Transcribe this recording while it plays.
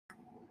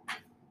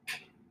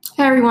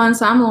Hey everyone,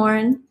 so I'm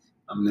Loren.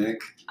 I'm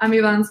Nick. I'm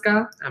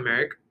Ivanska. I'm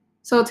Erick.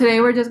 So today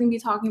we're just going to be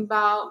talking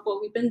about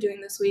what we've been doing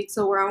this week.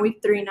 So we're on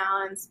week 3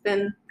 now and it's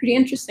been pretty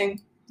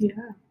interesting. Yeah.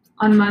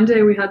 On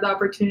Monday, we had the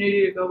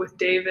opportunity to go with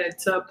David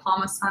to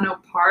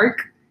Palmisano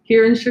Park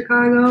here in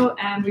Chicago,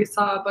 and we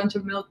saw a bunch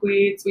of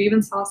milkweeds. We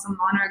even saw some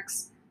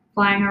monarchs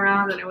flying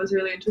around, and it was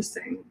really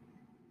interesting.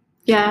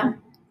 Yeah,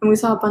 and we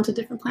saw a bunch of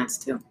different plants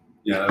too.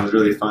 Yeah, that was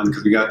really fun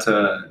because we got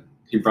to,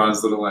 he brought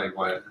his little,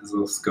 his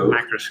little scope.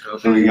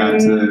 Microscope. And we got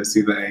to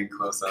see the egg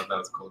close up. That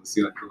was cool to see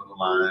the little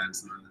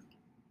lines. And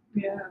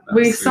yeah.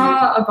 We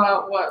saw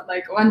about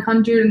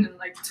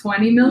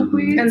 120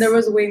 milkweeds. And there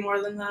was way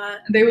more than that.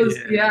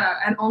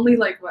 And only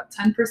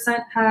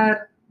 10% had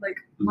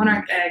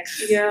monarch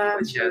eggs. Yeah.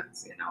 Which is, a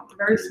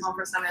very small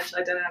percentage.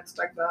 I didn't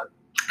expect that.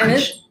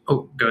 And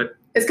good.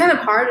 It's kind of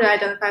hard to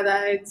identify the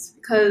eggs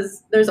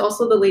because there's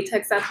also the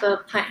latex that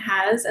the plant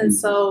has, and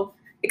so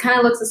it kind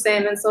of looks the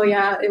same. And so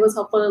it was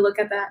helpful to look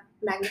at that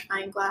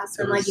magnifying glass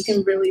and you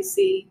can really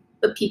see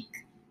the peak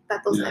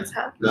that those eggs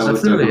have. That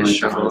was definitely a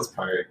struggle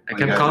part. I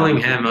kept calling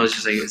him. I was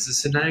just like, "Is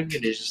this an egg?"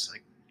 And he's just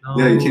like, "No."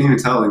 Yeah, you can't even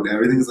tell.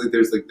 Everything's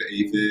there's the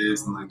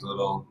aphis and the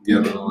little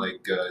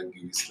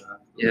gooey stuff.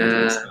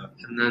 Yeah, stuff.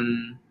 And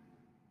then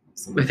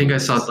I think I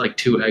saw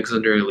 2 eggs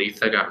under a leaf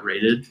that got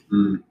raided.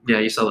 Mm. Yeah,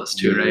 you saw those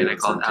too, right? And I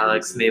called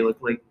Alex, crazy. and they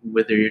looked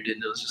withered,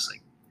 and it was just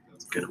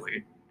kind of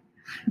weird.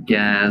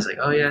 Yeah, I was like,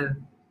 "Oh yeah,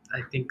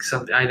 I think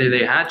something either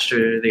they hatched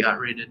or they got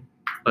raided."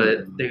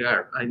 But they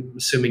got. I'm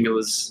assuming it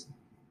was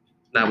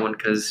that one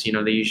because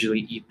they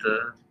usually eat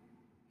the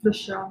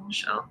shell.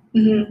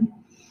 Mm-hmm.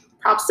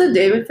 Props to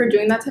David for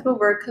doing that type of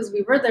work because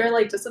we were there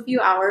just a few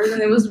hours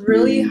and it was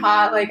really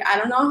hot. I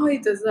don't know how he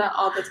does that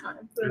all the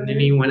time. And then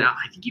he went out.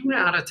 I think he went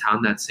out of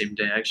town that same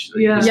day.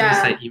 Actually, Yeah. He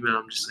sent that email.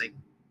 I'm just like.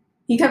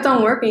 He kept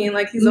on working.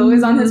 He's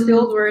always on his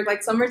field work.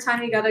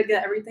 Summertime, you gotta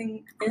get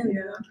everything in.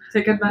 Yeah.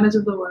 Take advantage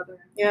of the weather.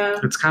 Yeah.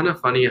 It's kind of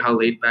funny how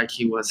laid back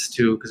he was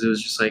too, because it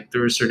was just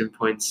there were certain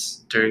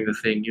points during the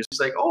thing. He was just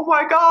like, "Oh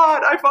my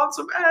god, I found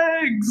some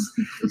eggs!"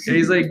 And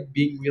he's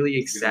being really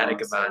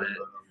ecstatic about it.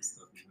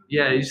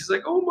 Yeah, he's just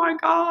like, "Oh my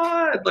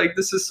god,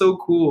 this is so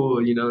cool."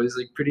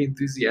 He's pretty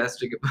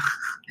enthusiastic about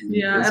it.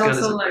 Yeah, and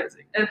also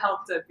it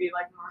helped it be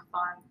more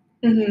fun.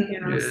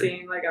 Mm-hmm.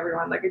 Seeing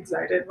everyone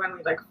excited when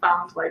we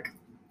found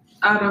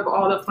out of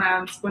all the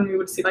plants, when we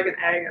would see an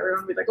egg, everyone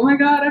would be like, "Oh my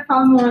god, I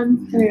found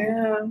one!"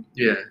 Yeah.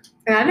 Yeah.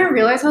 And I didn't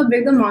realize how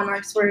big the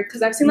monarchs were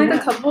because I've seen a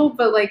couple,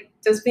 but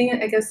just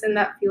being I guess in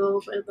that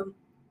field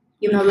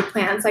where the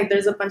plants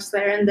there's a bunch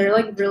there and they're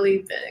really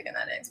big and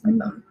I didn't expect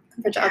them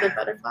compared to other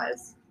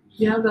butterflies.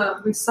 Yeah,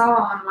 we saw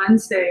on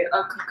Wednesday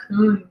a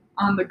cocoon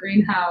on the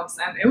greenhouse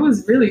and it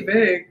was really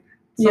big.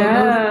 So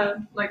yeah.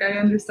 Those, I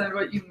understand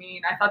what you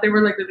mean. I thought they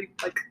were really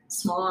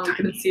small and we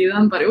couldn't see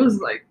them, but it was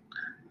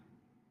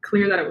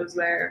clear that it was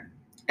there.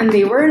 And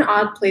they were in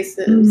odd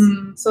places.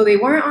 Mm-hmm. So they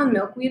weren't on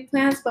milkweed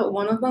plants, but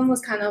one of them was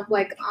kind of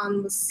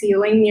on the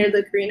ceiling near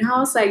the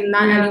greenhouse,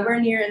 not anywhere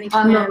near any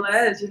plants. On the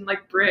ledge in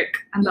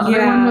brick. And the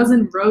other one was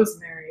in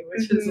rosemary,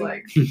 which is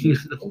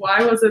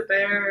why was it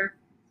there?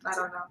 I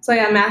don't know. So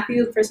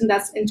Matthew, the person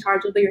that's in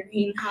charge of the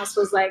greenhouse,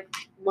 was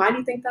 "Why do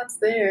you think that's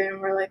there?"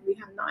 And we're we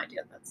have no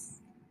idea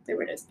they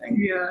were just thing.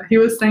 Yeah, he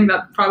was saying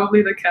that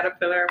probably the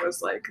caterpillar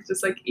was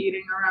just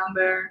eating around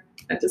there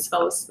and just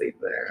fell asleep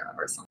there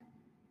or something.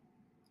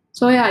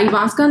 So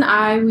Ivanska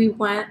and we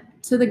went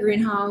to the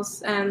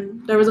greenhouse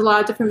and there was a lot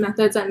of different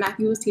methods that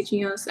Matthew was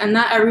teaching us. And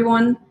not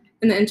everyone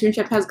in the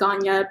internship has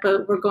gone yet,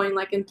 but we're going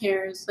in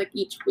pairs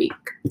each week.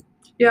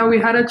 Yeah, we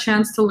had a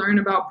chance to learn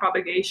about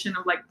propagation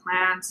of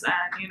plants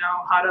and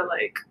how to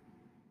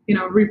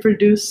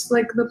reproduce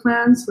the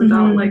plants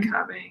without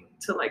having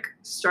to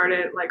start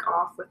it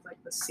off with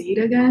the seed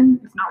again.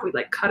 If not, we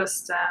cut a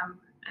stem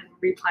and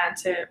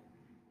replant it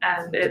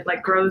and it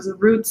grows the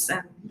roots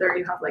and there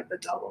you have the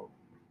double.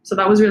 So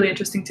that was really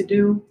interesting to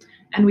do.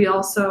 And we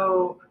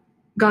also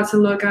got to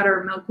look at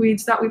our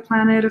milkweeds that we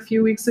planted a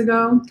few weeks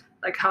ago,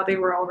 how they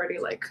were already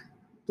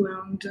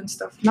bloomed and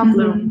stuff. Not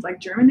bloomed,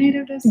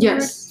 germinated is the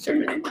word?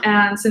 Germinated.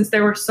 And since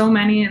there were so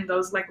many in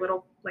those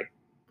little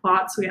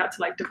plots, we had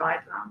to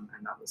divide them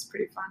and that was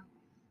pretty fun.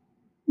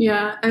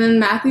 Yeah, and then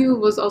Matthew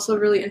was also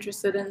really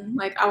interested in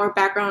our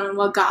background and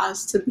what got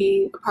us to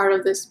be a part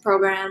of this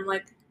program.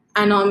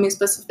 I know me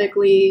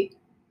specifically,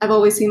 I've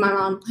always seen my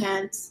mom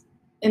plant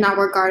in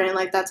our garden.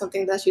 That's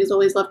something that she's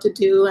always loved to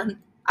do. And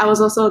I was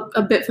also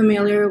a bit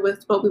familiar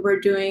with what we were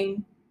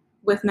doing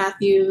with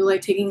Matthew,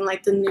 taking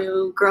the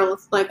new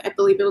growth, I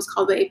believe it was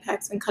called the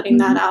apex, and cutting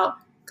that out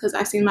because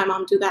I've seen my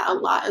mom do that a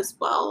lot as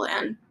well.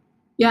 And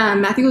yeah,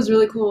 Matthew was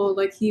really cool.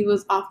 He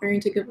was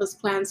offering to give us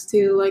plants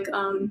too,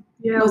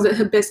 was it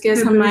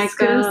hibiscus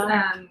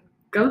jamaica, and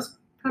ghost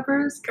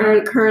peppers?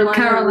 Or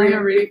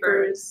Carolina Reapers.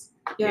 Reapers.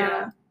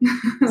 Yeah.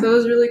 So it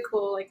was really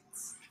cool.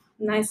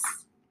 Nice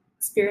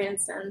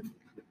experience, and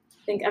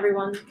I think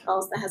everyone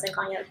else that hasn't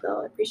gone yet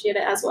will appreciate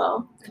it as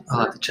well.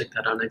 I'll have to check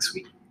that out next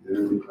week.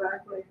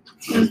 Exactly.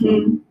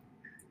 Mm-hmm.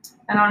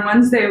 And on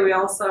Wednesday, we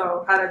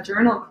also had a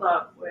journal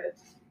club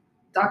with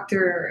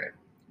Dr.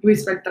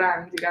 Luis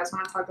Beltran. Do you guys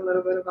want to talk a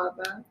little bit about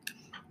that?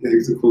 Yeah, he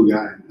was a cool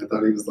guy. I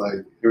thought he was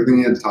like, everything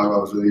he had to talk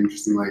about was really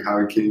interesting, like how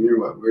he came here.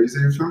 Where did you say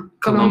he was from?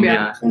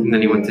 Colombia. And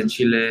then he went to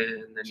Chile,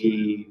 and then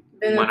he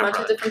Been in a went bunch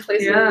of abroad. different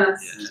places.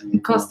 Yes.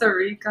 Costa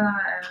Rica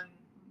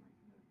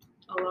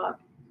and a lot.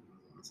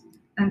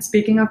 And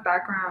speaking of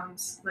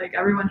backgrounds, like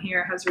everyone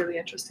here has really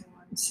interesting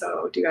ones.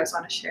 So do you guys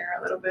want to share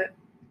a little bit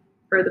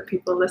for the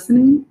people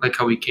listening? Like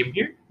how we came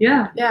here.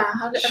 Yeah. Yeah,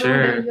 how did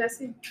Sure. everyone get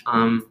to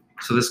USC?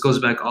 So this goes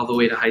back all the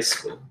way to high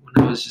school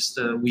when I was just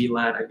a wee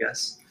lad, I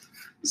guess.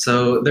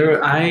 So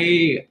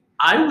I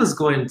was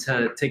going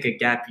to take a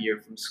gap year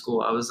from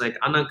school. I was like,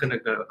 I'm not going to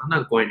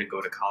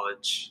go to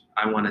college.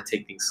 I want to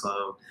take things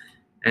slow.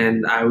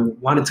 And I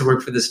wanted to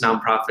work for this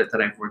nonprofit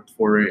that I've worked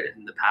for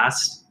in the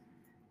past.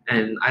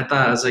 And I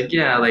thought, I was like,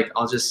 yeah, like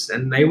I'll just,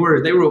 and they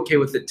were okay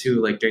with it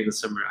too. Like during the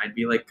summer, I'd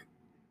be like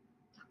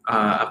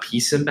a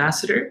peace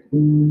ambassador,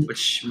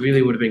 which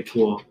really would have been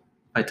cool if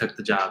I took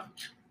the job.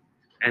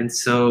 And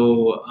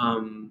so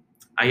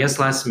I guess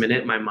last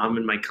minute, my mom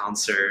and my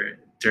counselor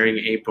during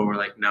April were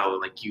like, no,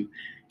 like you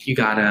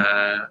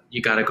gotta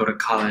go to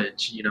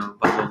college, you know,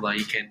 blah, blah, blah.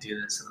 You can't do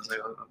this. And I was like,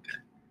 oh, okay.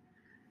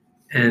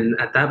 And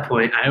at that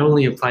point, I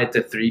only applied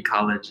to 3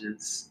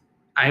 colleges.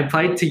 I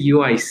applied to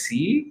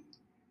UIC,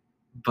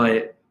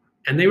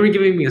 and they were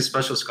giving me a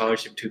special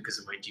scholarship too because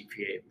of my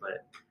GPA,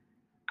 but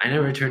I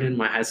never turned in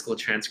my high school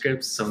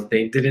transcripts, so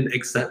they didn't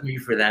accept me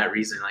for that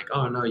reason. Like,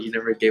 oh no, you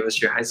never gave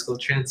us your high school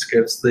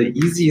transcripts. The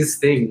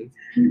easiest thing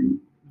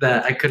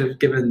that I could have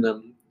given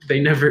them, they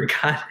never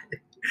got it.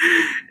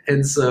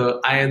 And so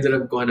I ended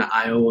up going to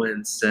Iowa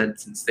instead,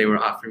 since they were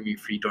offering me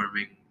free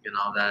dorming and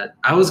all that.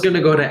 I was going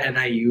to go to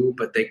NIU,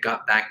 but they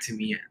got back to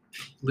me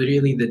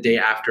literally the day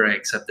after I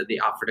accepted the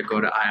offer to go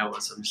to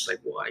Iowa. So I'm just like,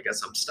 well, I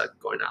guess I'm stuck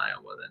going to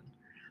Iowa then.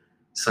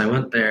 So I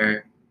went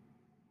there.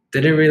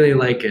 Didn't really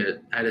like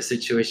it. I had a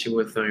situation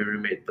with my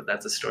roommate, but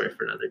that's a story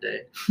for another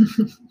day.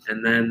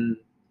 And then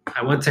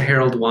I went to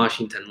Harold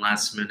Washington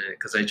last minute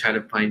because I tried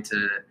applying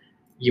to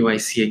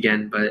UIC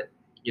again, but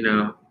you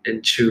know,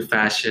 in true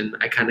fashion,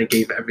 I kind of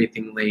gave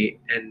everything late.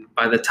 And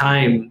by the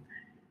time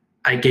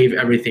I gave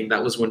everything,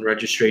 that was when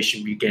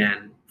registration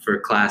began for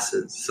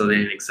classes. So they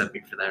didn't accept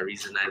me for that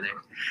reason either.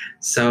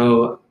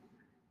 So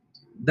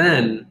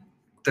then,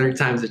 third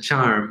time's a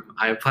charm.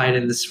 I applied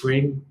in the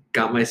spring,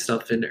 got my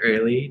stuff in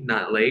early,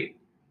 not late,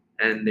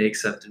 and they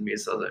accepted me.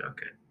 So I was like,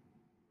 okay,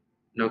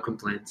 no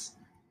complaints.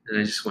 And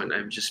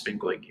I've just been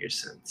going here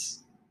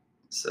since.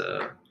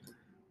 So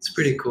it's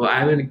pretty cool. I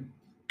haven't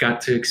got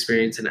to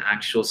experience an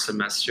actual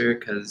semester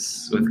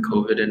because with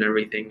COVID and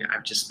everything,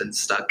 I've just been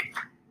stuck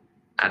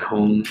at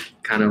home,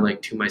 kind of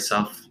like to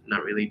myself,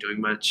 not really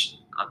doing much,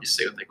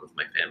 obviously with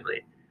my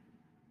family.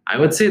 I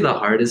would say the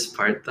hardest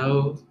part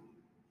though,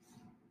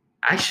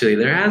 actually,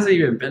 there hasn't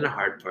even been a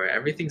hard part.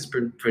 Everything's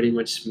been pretty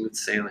much smooth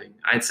sailing.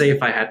 I'd say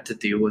if I had to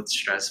deal with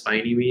stress by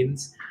any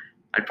means,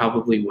 I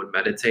probably would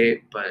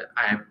meditate, but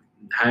I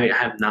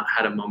have not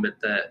had a moment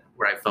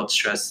where I felt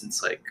stressed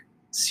since like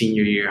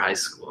senior year high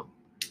school.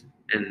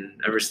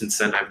 And ever since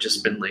then, I've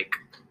just been like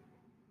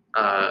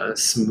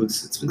smooth.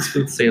 It's been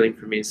smooth sailing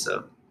for me.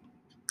 So.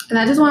 And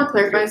I just want to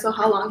clarify. So,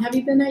 how long have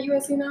you been at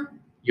USC now?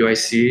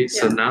 UIC.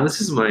 So Yeah. now this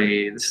is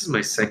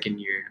my second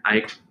year.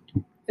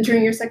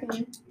 Entering your second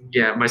year?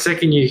 Yeah, my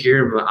second year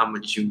here, but I'm a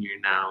junior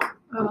now,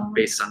 Oh.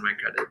 based on my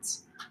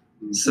credits.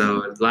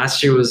 So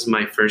last year was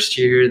my first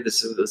year.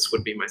 This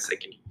would be my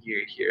second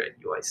year here at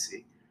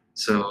UIC.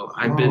 So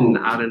I've been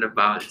out and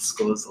about in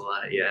schools a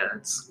lot. Yeah,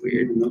 it's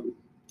weird.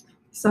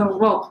 So,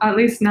 well, at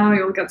least now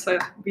you'll get to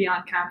be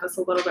on campus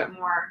a little bit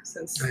more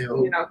since, I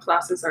hope. you know,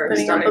 classes are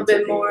Putting up starting a bit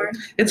to be- more.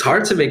 It's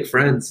hard to make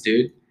friends,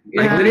 dude.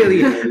 Like Yeah.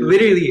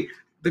 literally,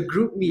 the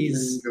group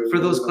me's for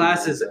those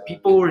classes,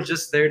 people were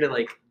just there to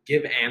like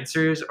give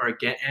answers or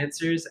get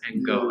answers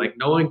and go. Like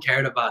no one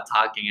cared about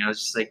talking. I was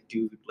just like,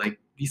 dude, like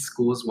these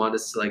schools want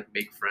us to like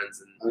make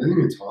friends. I didn't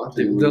even talk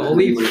to The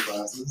only- in my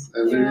classes.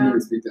 I didn't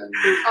even speak to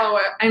anyone. Oh,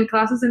 and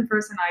classes in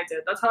person I did.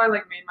 That's how I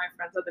like made my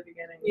friends at the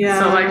beginning.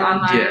 Yeah. So like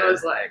online Yeah. it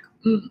was like,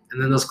 And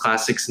then those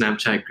classic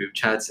Snapchat group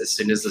chats, as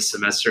soon as the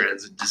semester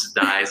ends, it just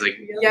dies. Like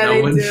Yeah, no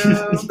they one,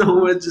 do. no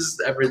one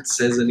just ever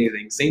says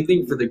anything. Same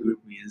thing for the group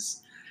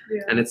me's.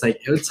 yeah. And it's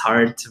like it's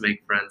hard to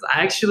make friends.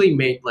 I actually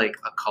made like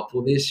a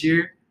couple this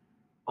year,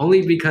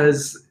 only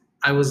because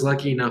I was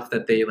lucky enough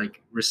that they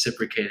like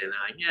reciprocated. They're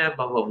like, yeah,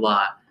 blah blah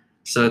blah.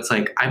 So it's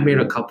like I made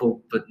a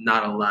couple, but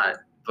not a lot.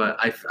 But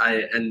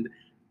and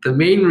the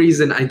main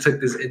reason I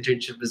took this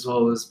internship as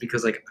well was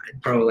because like,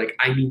 bro, like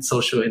I need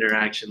social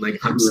interaction.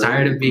 Like I'm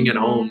tired of being at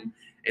home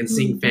and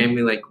seeing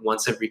family like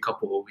once every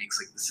couple of weeks.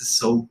 Like this is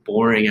so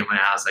boring at my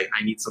house. Like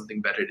I need something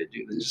better to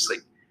do than just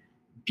like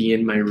be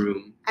in my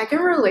room. I can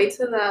relate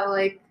to that.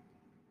 Like,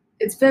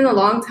 it's been a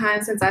long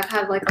time since I've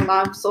had like a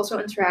lot of social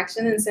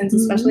interaction, and since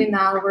especially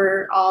now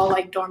we're all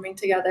like dorming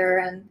together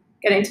and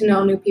getting to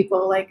know new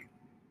people. Like,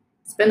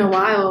 it's been a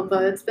while,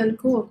 but it's been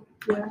cool.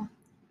 Yeah.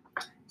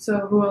 So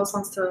who else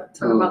wants to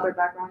talk Oh, about their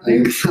background? I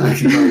can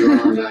talk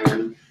about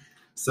that.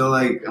 So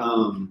like,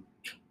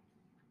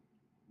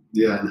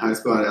 yeah, in high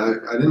school,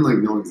 I didn't like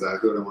know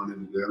exactly what I wanted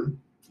to do,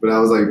 but I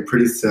was like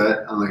pretty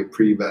set on like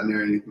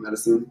pre-veterinary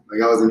medicine.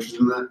 Like I was interested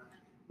in that,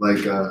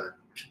 like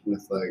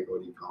with like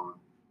what do you call them,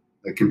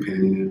 like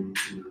companion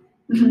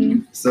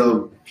animals.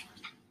 So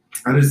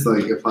I just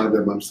like applied to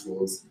a bunch of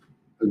schools.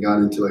 I got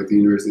into like the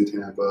University of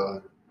Tampa,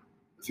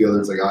 a few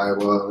others like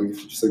Iowa, like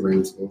just like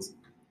random schools.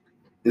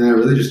 And I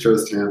really just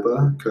chose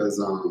Tampa because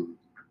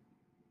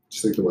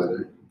just like the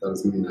weather. That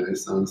was gonna be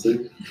nice,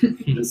 honestly.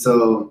 And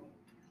so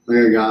like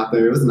I got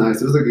there, it was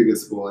nice. It was like a good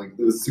school. Like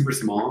it was super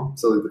small,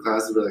 so like the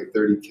classes were like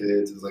 30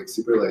 kids. It was like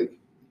super like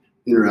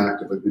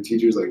interactive. Like the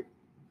teachers like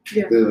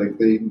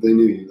they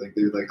knew you. Like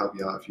they would like help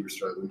you out if you were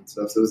struggling and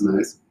stuff. So it was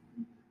nice.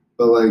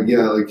 But like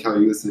yeah, like how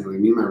you were saying, like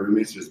me and my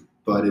roommates just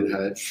butted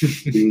heads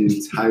the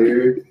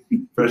entire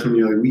freshman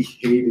year. Like we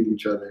hated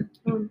each other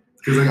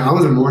because like I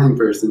was a morning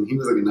person, he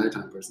was like a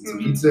nighttime person. So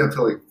he'd stay up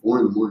till like 4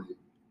 a.m.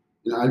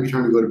 You know, I'd be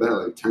trying to go to bed at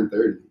like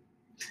 10:30,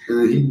 and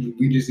then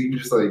he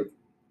just like,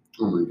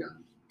 oh my god.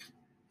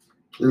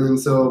 And then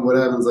so what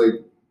happens?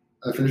 Like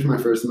I finished my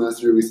first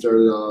semester. We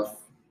started off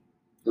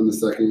on the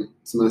second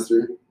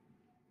semester,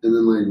 and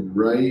then like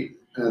right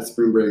at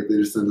spring break, they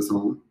just sent us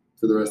home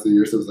for the rest of the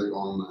year. So it was like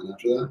all online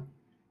after that,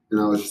 and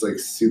I was just like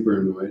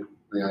super annoyed.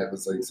 Like I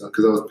was like, so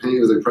because I was paying,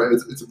 it was like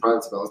private. It's a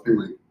private school. I was paying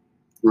like,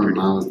 my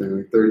mom was paying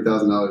like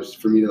 $30,000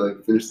 for me to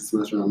like finish the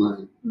semester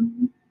online.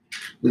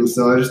 And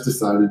so I just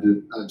decided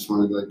I just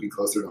wanted to like be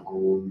closer to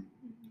home,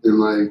 and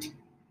like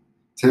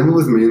Tampa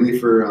was mainly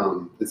for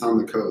it's on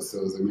the coast, so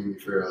it was like mainly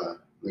for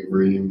like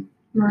marine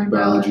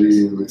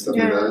biology and like stuff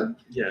like that.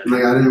 Yeah. And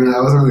like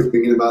I wasn't really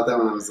thinking about that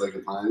when I was like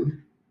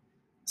applying,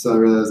 so I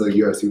realized like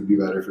USC would be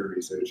better for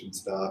research and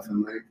stuff,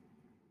 and like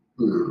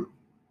you know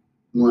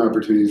more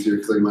opportunities here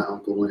because like my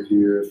uncle went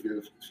here, a few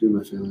of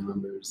my family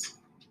members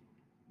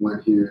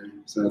went here,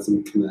 so I had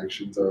some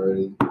connections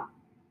already.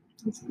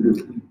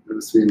 It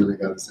was sweet, and then I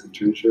got this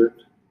internship.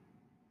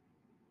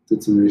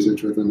 Did some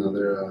research with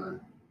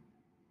another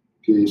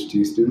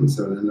PhD student,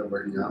 so it ended up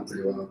working out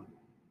pretty well.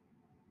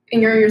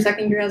 And you're your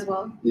second year as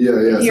well?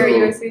 Yeah. Here at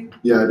USC?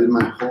 Yeah, I did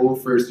my whole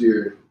first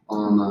year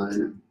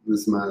online.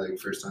 This is my like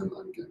first time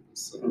on campus.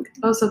 So.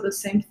 Also, the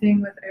same thing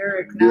with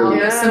Erick. Now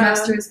Yeah. this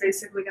semester is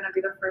basically going to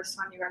be the first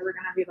time you guys are going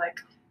to be like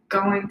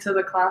going to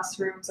the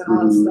classrooms and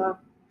all that stuff.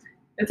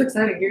 It's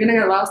exciting. You're going to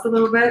get lost a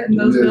little bit in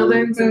those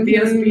buildings and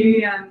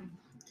BSB and.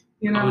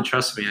 You know? Oh,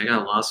 trust me, I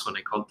got lost when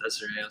I called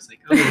Desiree. I was like,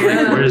 "Oh,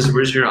 like,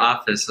 where's your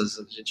office?"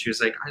 And she was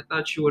like, "I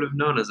thought you would have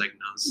known." I was like,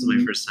 "No, this is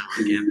my first time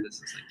on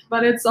campus." I was like,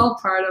 but it's all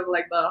part of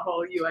like the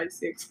whole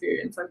UIC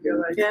experience. I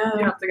feel like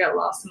you have to get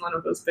lost in one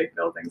of those big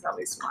buildings at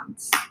least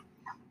once.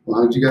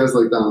 Well, how did you guys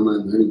like the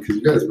online learning? Because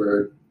you guys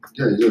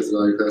did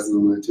all your classes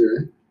online too,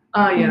 right?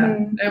 Oh yeah,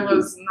 it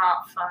was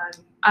not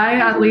fun. I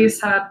at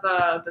least had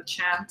the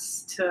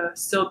chance to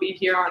still be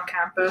here on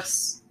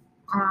campus.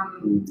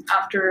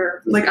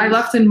 After like I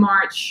left in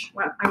March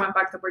when I went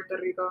back to Puerto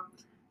Rico,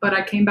 but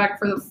I came back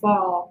for the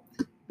fall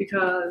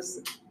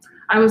because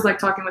I was like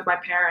talking with my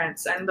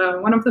parents, and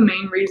one of the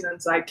main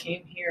reasons I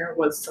came here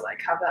was to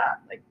like have that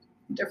like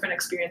different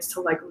experience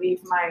to like leave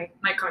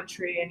my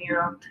country and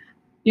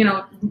you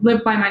know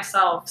live by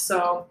myself.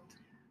 So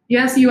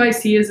yes,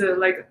 UIC is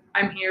like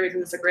I'm here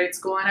because it's a great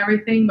school and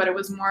everything, but it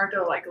was more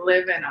to like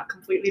live in a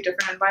completely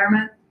different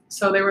environment.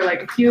 So they were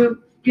like,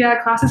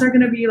 classes are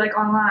gonna be like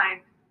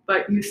online,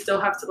 but you still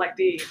have to like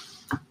the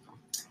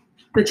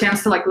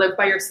chance to like live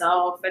by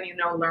yourself and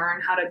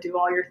learn how to do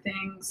all your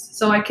things.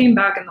 So I came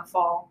back in the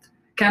fall.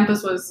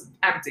 Campus was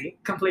empty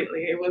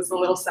completely. It was a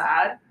little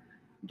sad,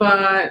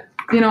 but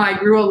I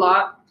grew a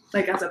lot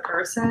like as a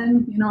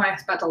person. I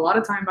spent a lot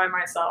of time by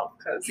myself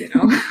because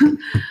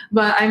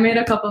but I made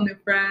a couple new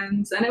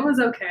friends and it was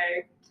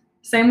okay.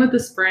 Same with the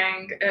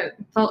spring. It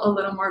felt a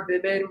little more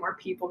vivid. More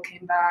people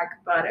came back,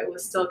 but it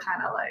was still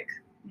kind of like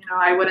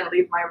I wouldn't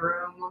leave my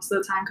room most of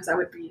the time because I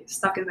would be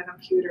stuck in the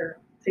computer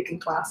taking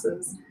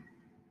classes.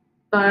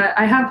 But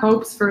I have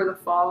hopes for the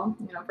fall,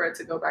 for it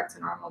to go back to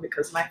normal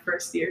because my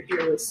first year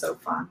here was so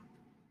fun.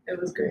 It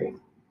was great.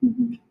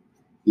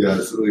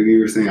 Yeah, so like you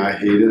were saying, I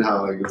hated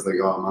how like it was like,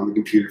 oh, I'm on the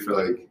computer for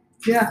like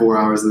 4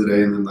 hours of the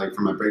day, and then like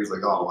for my break, it's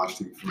like, oh, I'll watch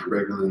TV for my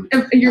break, and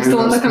then you're still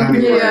on the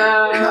computer.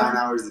 Like 9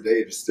 hours a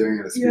day just staring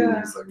at a screen. And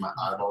it's like my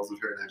eyeballs would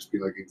hurt, and I'd just be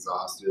like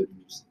exhausted.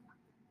 And just,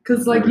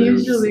 because like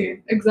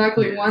usually,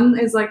 exactly, one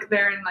is like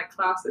there in like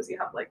classes, you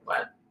have like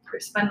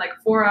spend like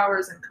 4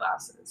 hours in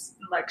classes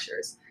and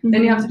lectures.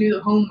 Then you have to do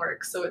the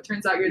homework. So it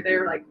turns out you're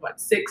there like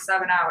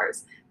 6-7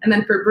 hours. And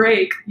then for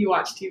break, you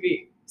watch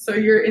TV. So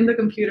you're in the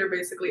computer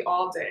basically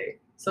all day.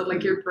 So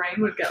like your brain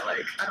would get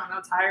like, I don't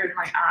know, tired.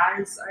 My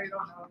eyes, I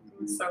don't know.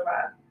 It was so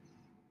bad.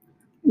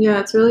 Yeah,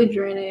 it's really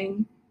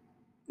draining.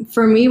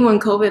 For me, when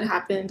COVID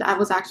happened, I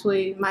was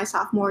actually my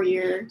sophomore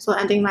year. So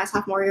ending my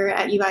sophomore year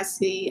at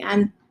UIC.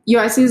 And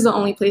UIC is the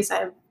only place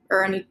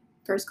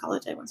first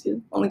college I went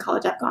to, only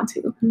college I've gone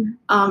to. And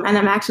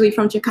I'm actually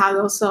from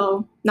Chicago,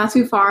 so not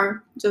too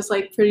far, just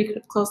like pretty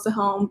close to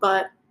home.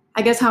 But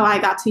I guess how I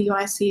got to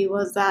UIC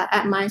was that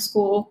at my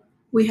school,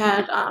 we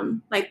had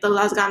like the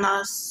Las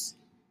Ganas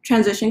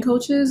transition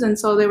coaches. And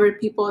so there were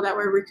people that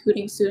were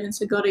recruiting students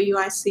to go to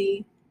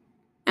UIC.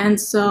 And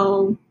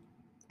so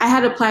I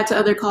had applied to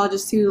other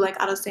colleges too, like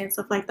out of state and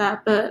stuff like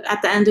that. But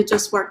at the end, it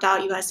just worked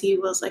out. USC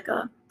was like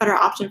a better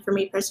option for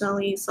me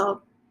personally.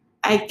 So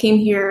I came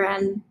here,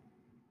 and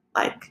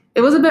like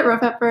it was a bit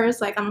rough at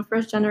first. Like I'm a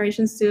first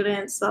generation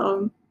student,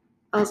 so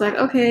I was like,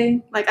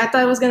 okay. Like I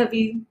thought it was gonna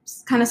be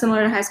kind of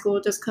similar to high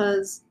school, just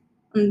because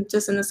I'm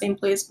just in the same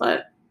place,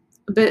 but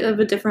a bit of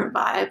a different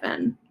vibe.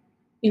 And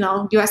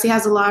USC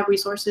has a lot of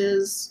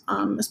resources,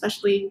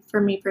 especially for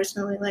me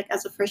personally, like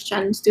as a first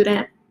gen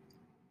student.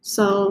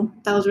 So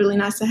that was really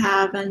nice to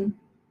have, and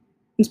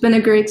it's been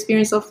a great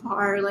experience so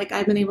far. Like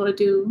I've been able to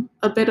do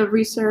a bit of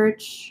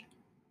research,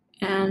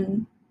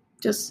 and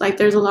just like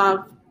there's a lot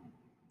of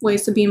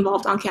ways to be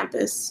involved on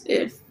campus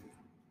if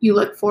you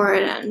look for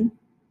it and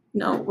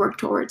work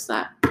towards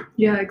that.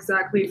 Yeah,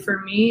 exactly. For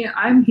me,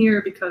 I'm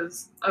here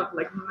because of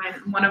like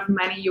one of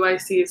many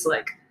UIC's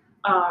like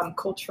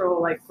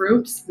cultural like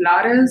groups.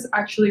 Lares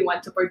actually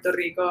went to Puerto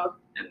Rico,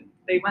 and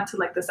they went to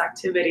like this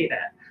activity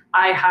that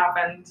I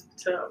happened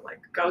to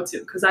like go to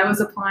because I was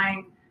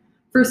applying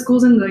for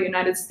schools in the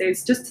United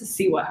States just to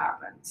see what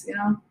happens.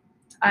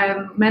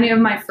 Many of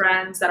my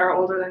friends that are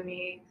older than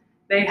me,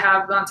 they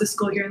have gone to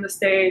school here in the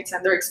States,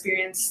 and their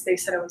experience, they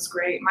said it was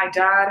great. My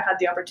dad had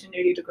the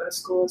opportunity to go to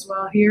school as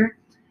well here.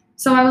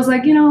 So I was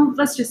like,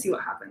 let's just see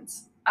what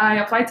happens. I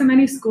applied to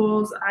many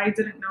schools. I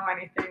didn't know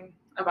anything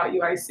about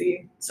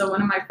UIC. So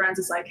one of my friends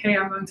is like, hey,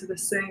 I'm going to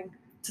this thing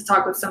to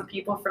talk with some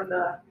people from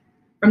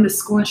the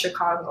school in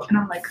Chicago. And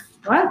I'm like,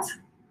 what?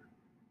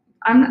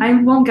 I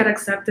won't get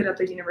accepted at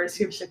the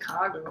University of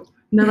Chicago.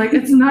 And they're like,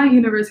 it's not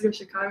University of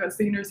Chicago, it's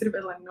the University of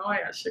Illinois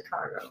at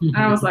Chicago. And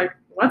I was like,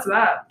 what's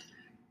that?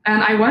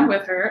 And I went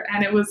with her,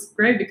 and it was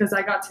great because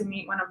I got to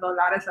meet one of the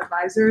lattice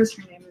advisors.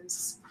 Her name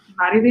is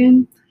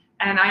Marilyn.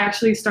 And I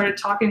actually started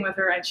talking with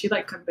her, and she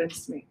like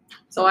convinced me.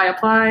 So I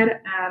applied,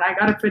 and I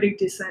got a pretty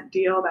decent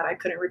deal that I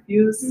couldn't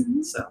refuse.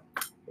 Mm-hmm. So,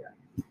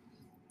 yeah.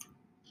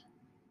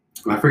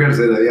 I forgot to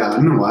say that. Yeah, I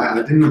don't know why I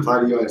didn't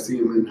apply to UIC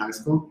in high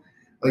school.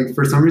 Like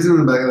for some reason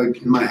in the back,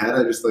 like in my head,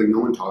 I just like no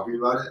one talking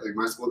about it. Like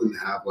my school didn't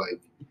have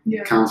like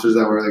counselors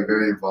that were like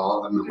very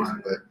involved. I don't know why,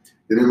 but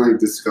they didn't like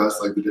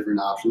discuss like the different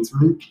options for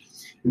me.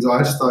 And so I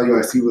just thought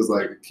UIC was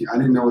like I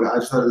didn't know I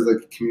just thought it was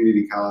like a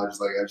community college.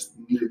 Like I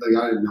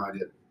had no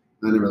idea.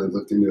 I never really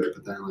looked into it.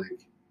 But then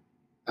like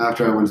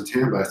after I went to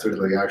Tampa, I started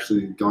like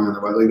actually going on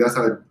their website. Like that's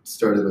how I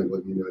started like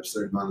looking into it. I just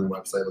started going on their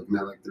website, looking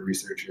at like the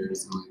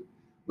researchers and like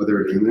what they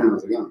were doing there. And I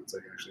was like, oh, it's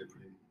like actually a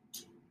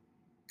pretty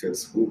good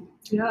school.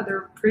 Yeah,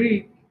 they're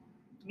pretty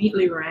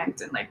neatly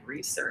ranked in like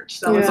research.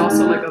 That was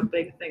also like a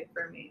big thing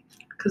for me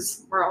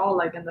because we're all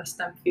like in the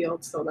STEM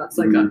field, so that's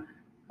like an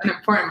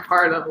important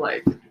part of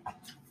like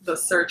the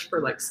search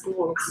for like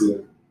schools. Yeah.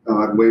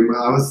 I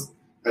was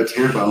at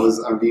Tampa. I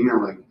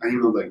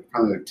emailed like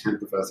probably like 10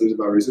 professors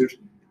about research.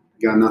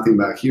 Got nothing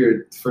back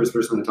here. The first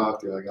person I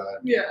talked to, I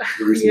got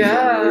the research.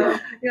 Yeah.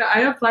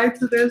 I applied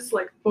to this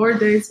like 4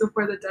 days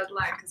before the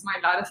deadline because my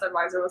lattice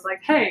advisor was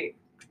like, "Hey,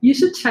 you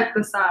should check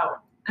this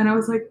out." And I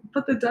was like,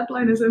 "But the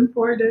deadline is in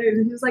 4 days."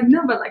 And he was like,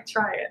 "No, but like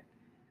try it."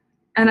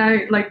 And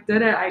I like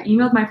did it. I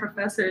emailed my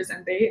professors,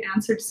 and they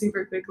answered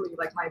super quickly.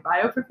 Like my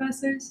bio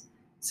professors,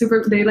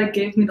 they like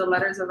gave me the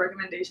letters of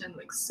recommendation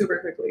like super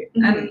quickly,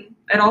 and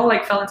it all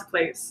like fell into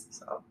place.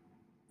 So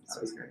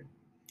that was great.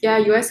 Yeah,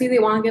 USC, they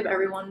want to give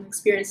everyone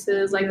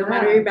experiences, like no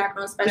matter your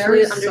background,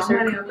 especially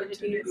underserved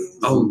communities.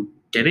 Oh,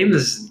 getting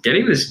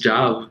this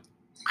job.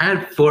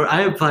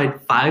 I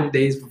applied 5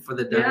 days before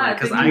the deadline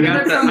because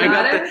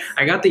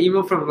I got the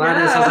email from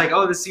Lattice. I was like,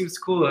 oh, this seems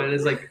cool, and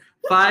it's like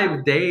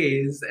 5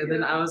 days, and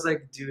then I was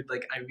like, dude,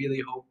 like I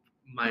really hope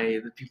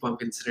the people I'm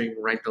considering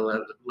write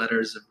the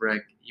letters of rec,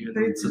 even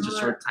though it's such a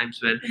short time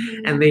span,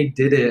 and they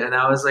did it, and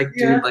I was like,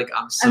 dude, like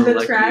I'm so lucky. And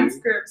the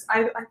transcripts,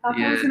 I thought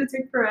that was gonna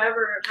take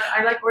forever, but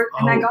I like worked,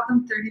 and I got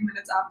them 30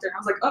 minutes after, and I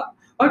was like,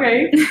 oh,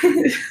 okay.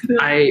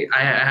 I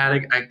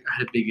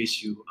had a big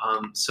issue.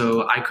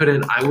 So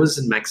I was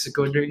in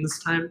Mexico during this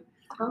time,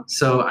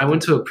 so I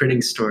went to a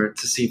printing store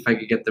to see if I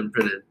could get them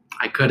printed.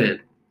 I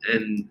couldn't,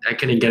 and I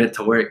couldn't get it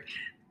to work.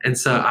 And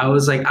so I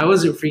was like, I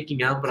wasn't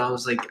freaking out, but I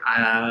was like,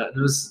 it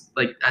was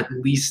like at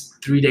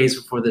least 3 days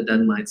before the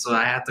deadline. So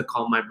I had to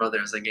call my brother.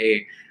 I was like,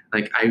 hey,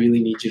 like, I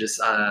really need you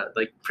to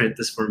like print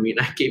this for me.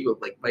 And I gave him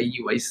like my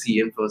UIC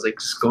info. I was like,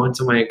 just go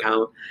into my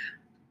account,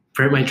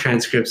 print my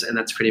transcripts, and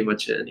that's pretty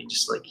much it. And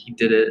he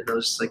did it. And I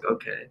was just like,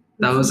 okay.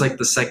 That was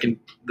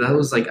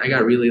like I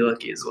got really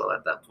lucky as well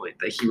at that point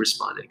that he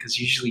responded, because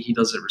usually he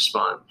doesn't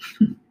respond.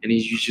 And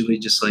he's usually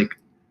just like,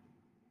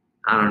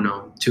 I don't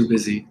know, too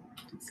busy.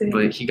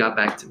 But he got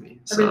back to me.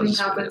 So everything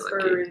happens for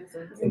a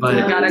reason. But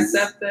it got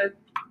accepted.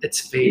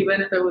 It's fate.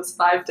 Even if it was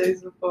 5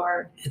 days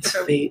before. It's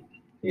fate.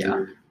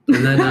 Yeah.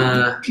 And then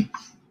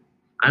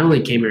I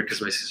only came here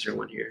because my sister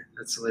went here.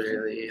 That's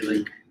literally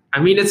like, I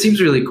mean, it seems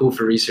really cool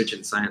for research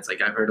and science.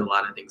 Like I've heard a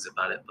lot of things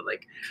about it, but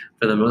like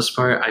for the most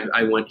part,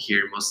 I went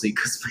here mostly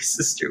because my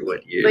sister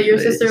went here. But your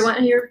sister went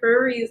here for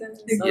a reason.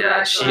 So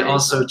yeah,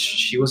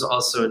 she was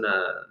also in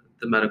the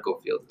medical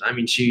field. I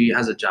mean, she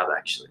has a job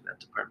actually in that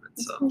department.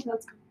 So.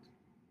 That's cool.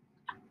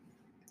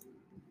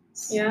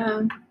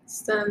 Yeah,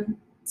 STEM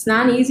it's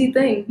not an easy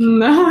thing.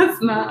 No,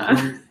 it's not.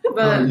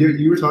 But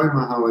you were talking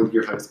about how like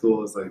your high school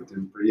was like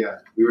different. Yeah,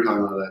 we were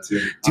talking about that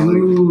too.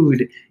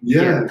 Dude,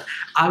 Yeah.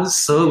 I was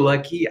so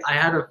lucky. I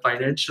had a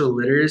financial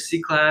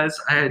literacy class.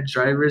 I had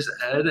driver's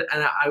ed,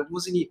 and I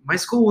wasn't. My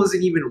school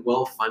wasn't even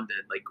well funded.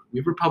 Like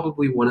we were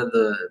probably one of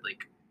the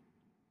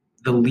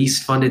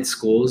least funded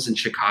schools in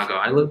Chicago.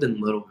 I lived in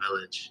Little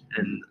Village,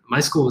 and my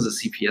school was a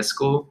CPS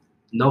school,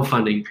 no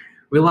funding.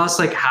 We lost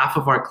like half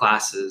of our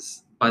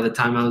classes by the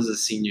time I was a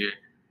senior.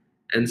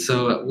 And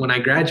so when I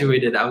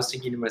graduated, I was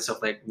thinking to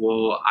myself, like,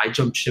 well, I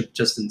jumped ship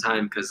just in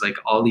time because like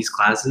all these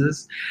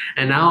classes.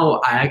 And now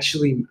I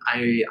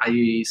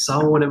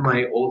saw one of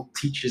my old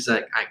teachers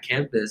at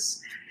campus,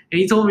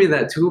 and he told me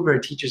that 2 of our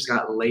teachers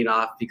got laid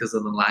off because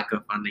of the lack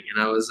of funding.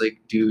 And I was like,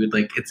 dude,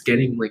 like it's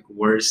getting like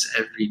worse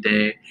every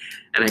day.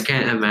 And I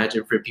can't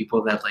imagine for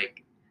people that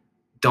like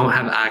don't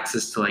have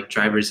access to like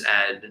driver's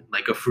ed,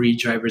 like a free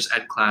driver's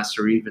ed class,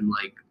 or even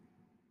like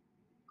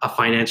a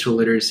financial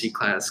literacy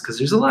class, because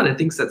there's a lot of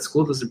things that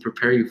school doesn't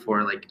prepare you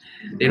for. Like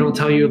they don't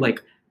tell you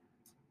like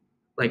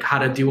how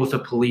to deal with a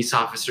police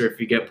officer if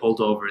you get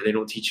pulled over. They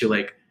don't teach you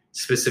like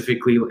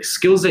specifically like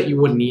skills that you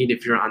would need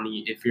if you're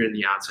in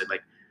the outside,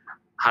 like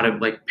how to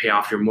like pay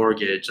off your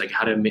mortgage, like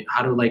how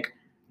to like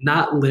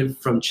not live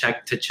from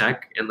check to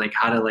check, and like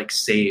how to like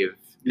save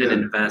and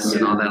invest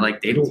and all that.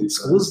 Like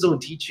schools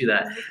don't teach you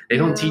that. They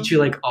don't teach you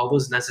like all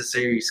those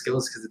necessary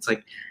skills, because it's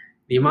like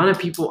the amount of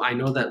people I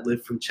know that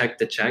live from check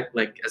to check,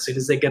 like as soon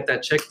as they get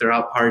that check, they're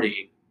out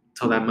partying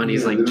until that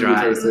money's like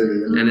dry.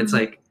 And it's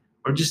like,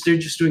 or just they're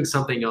just doing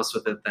something else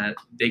with it that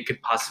they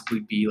could possibly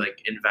be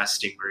like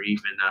investing or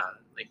even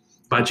like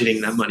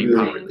budgeting that money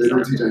properly. They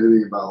don't teach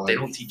anything about like they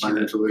don't teach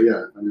financial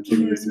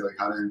literacy, like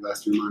how to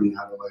invest your money,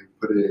 how to like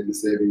put it into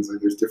savings.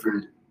 Like there's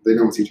different. They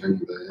don't teach any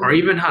of that. Or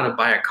even how to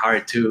buy a car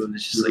too. And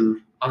it's just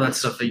like all that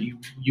stuff that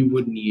you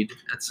would need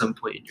at some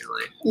point in your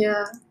life.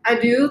 Yeah, I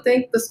do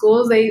think the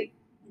schools, they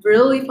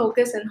really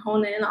focus and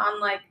hone in on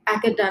like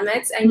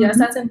academics, and yes,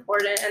 that's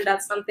important, and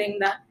that's something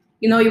that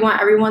you want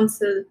everyone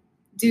to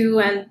do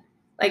and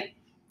like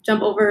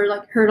jump over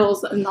like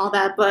hurdles and all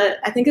that. But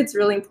I think it's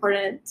really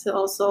important to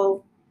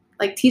also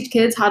like teach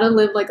kids how to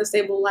live like a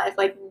stable life,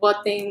 like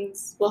what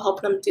things will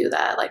help them do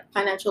that, like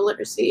financial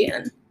literacy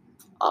and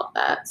all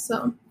that.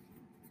 So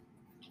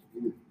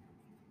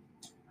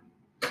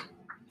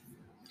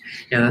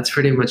yeah, that's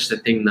pretty much the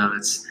thing though.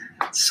 It's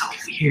so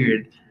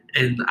weird.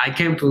 And I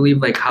can't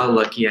believe like how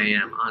lucky I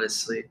am,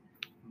 honestly.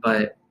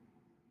 But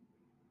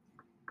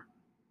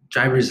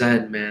driver's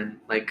ed,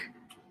 man, like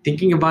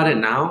thinking about it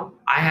now,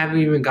 I haven't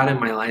even gotten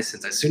my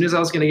license. As soon as I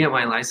was gonna get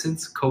my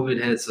license, COVID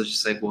hit. So it's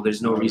just like, well,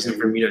 there's no reason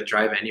for me to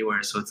drive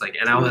anywhere. So it's like,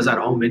 and I was at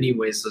home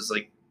anyway. So it's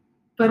like,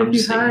 but if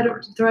you had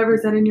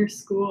driver's ed in your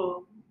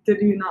school,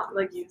 did you not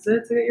like use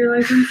it to get your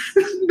license?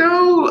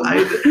 No,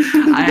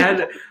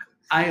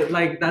 I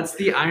like, that's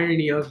the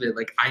irony of it.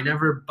 Like I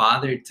never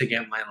bothered to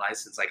get my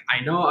license. Like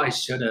I know I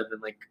should have, and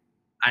like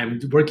I'm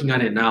working on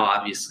it now,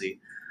 obviously.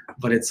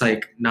 But it's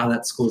like now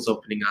that school's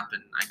opening up,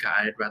 and like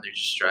I'd rather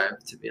just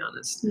drive, to be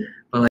honest. Yeah.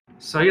 But like,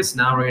 so I guess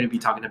now we're going to be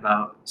talking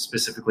about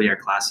specifically our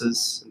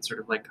classes and sort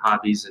of like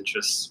hobbies,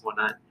 interests,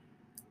 whatnot.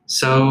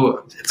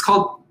 So it's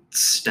called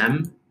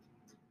STEM.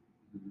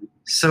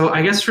 So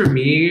I guess for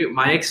me,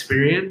 my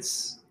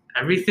experience,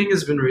 everything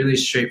has been really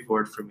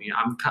straightforward for me.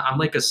 I'm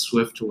like a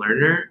swift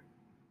learner.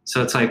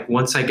 So it's like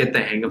once I get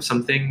the hang of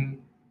something,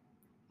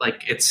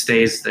 like it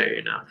stays there,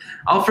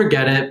 I'll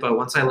forget it, but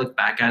once I look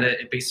back at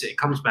it, it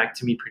comes back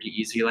to me pretty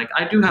easy. Like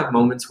I do have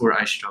moments where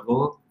I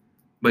struggle,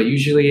 but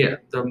usually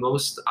the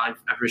most I've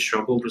ever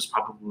struggled was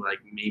probably like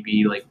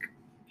maybe like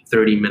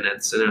 30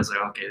 minutes, and I was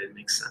like, okay, that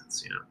makes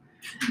sense,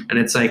 And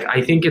it's like,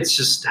 I think it's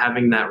just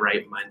having that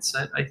right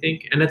mindset, I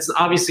think. And it's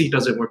obviously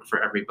doesn't work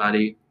for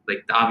everybody.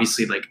 Like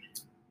obviously like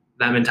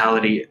that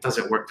mentality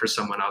doesn't work for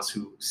someone else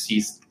who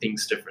sees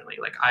things differently.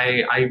 Like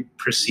I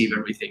perceive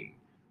everything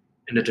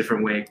in a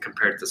different way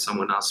compared to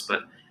someone else.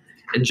 But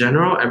in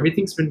general,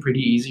 everything's been pretty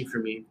easy for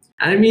me.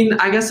 And I mean,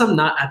 I guess I'm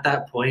not at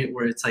that point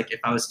where it's like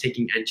if I was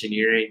taking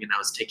engineering and I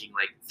was taking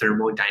like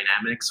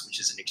thermodynamics, which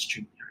is an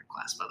extremely hard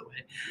class, by the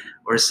way,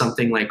 or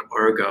something like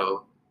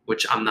ergo,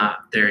 which I'm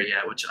not there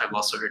yet, which I've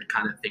also heard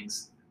kind of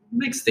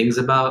mixed things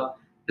about,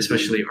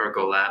 especially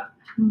ergo lab.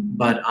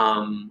 But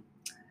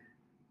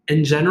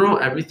in general,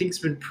 everything's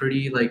been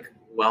pretty like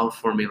well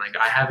for me. Like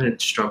I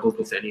haven't struggled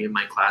with any of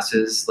my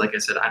classes. Like I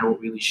said, I don't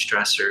really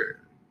stress, or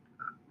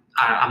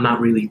I'm not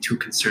really too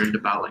concerned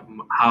about like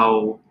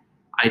how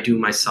I do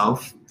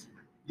myself.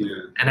 Yeah.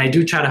 And I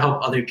do try to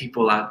help other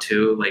people out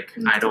too. Like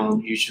I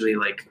don't usually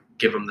like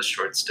give them the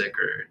short stick,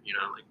 or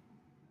like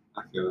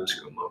I feel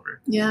screw them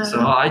over. Yeah.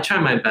 So I try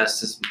my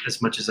best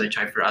as much as I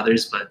try for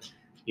others, but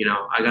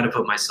I got to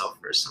put myself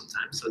first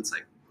sometimes. So it's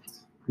like.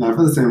 No, I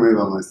feel the same way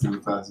about my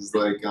STEM classes.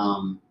 Like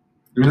I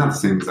mean, not the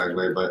same exact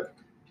way, but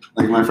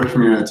like my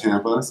freshman year at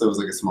Tampa, so it was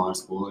like a smaller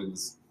school. It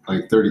was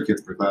like 30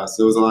 kids per class,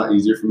 so it was a lot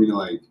easier for me to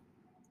like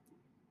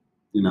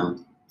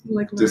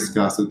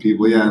discuss with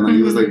people. Yeah, and like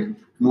it was like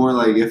more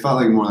like, it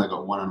felt like more like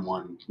a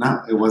one-on-one.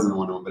 It wasn't a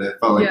one-on-one, but it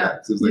felt like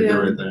that. 'Cause it was like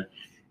they're right there.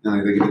 and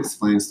like they could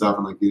explain stuff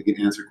and like you could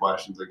answer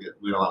questions. Like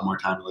we had a lot more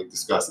time to like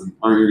discuss. And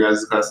aren't your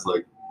guys' classes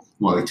like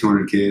what, like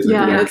 200 kids? Like,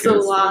 Yeah, it's a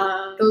kids,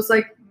 lot. Those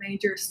like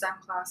major STEM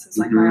classes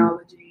like Mhm.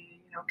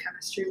 biology,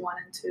 chemistry 1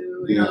 and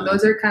 2. You know,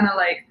 those are kind of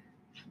like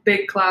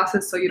big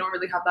classes, so you don't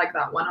really have like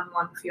that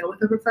one-on-one feel with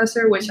the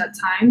professor, which at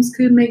times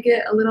could make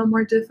it a little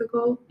more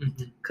difficult.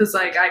 Because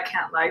like I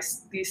can't lie,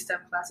 these STEM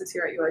classes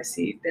here at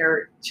UIC,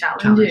 they're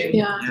challenging.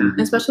 Yeah,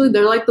 especially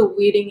they're like the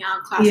weeding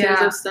out classes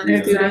of STEM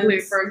exactly.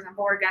 students. For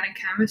example, organic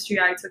chemistry,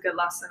 I took it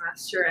last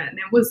semester, and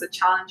it was a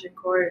challenging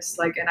course.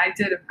 Like, and I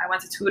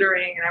went to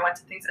tutoring and I went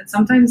to things, and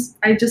sometimes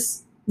I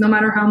just, no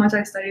matter how much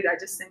I studied, I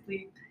just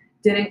simply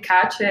didn't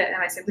catch it,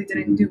 and I simply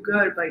didn't do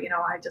good. But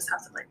I just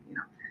have to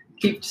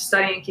keep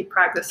studying, keep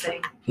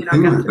practicing. The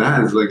thing with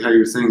that is like how you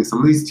were saying,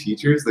 some of these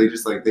teachers, they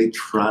just like they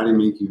try to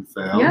make you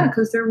fail. Yeah,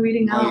 because they're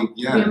weeding out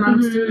the amount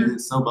of students. And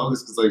it's so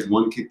bogus because like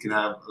one kid can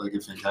have like a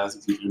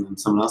fantastic teacher, and then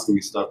someone else can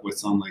be stuck with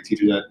some like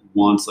teacher that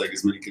wants like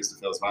as many kids to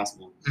fail as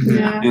possible.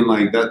 And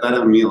like that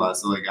happened to me a lot.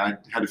 So like I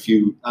had a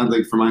few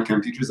like for my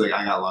chem teachers, like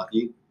I got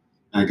lucky,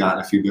 I got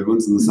a few good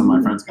ones, and then some of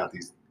my friends got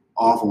these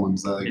awful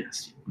ones that like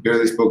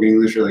barely spoke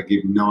English or like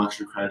gave no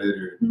extra credit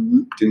or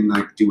didn't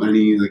like do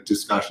any like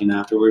discussion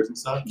afterwards and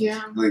stuff.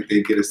 And, like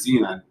they'd get a C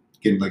and I'd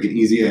get like an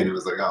easy A, and it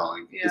was like, oh,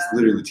 like it's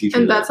literally the teacher.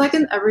 And that's like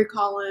in every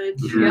college.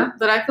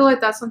 But I feel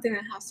like that's something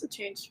that has to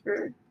change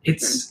for.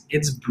 It's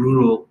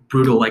brutal.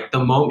 Like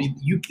the moment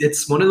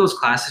it's one of those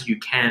classes you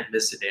can't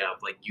miss a day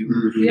of. Like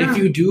if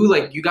you do,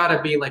 like you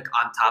gotta be like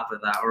on top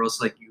of that, or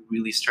else like you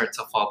really start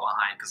to fall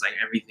behind because like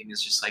everything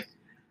is just like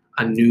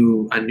a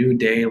new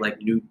day, like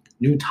new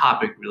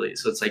topic really.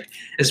 So it's like,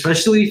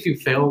 especially if you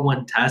fail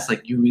one test,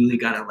 like you really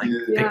gotta like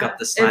pick up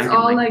the slack. It's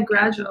all like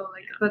gradual.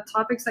 Like the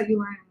topics that you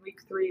learn in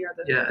week 3 are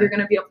you're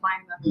gonna be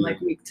applying them in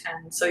like week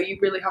 10. So you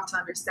really have to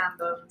understand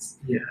those.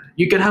 Yeah,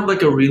 you can have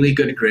like a really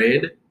good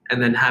grade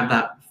and then have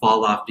that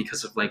fall off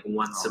because of like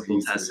one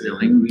simple test, and it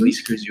like really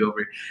screws you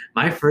over.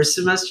 My first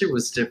semester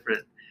was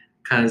different.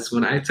 Because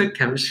when I took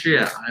chemistry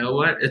at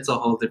Iowa, it's a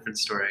whole different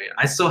story.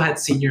 I still had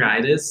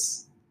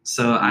senioritis,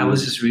 so I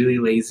was just really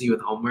lazy with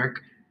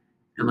homework.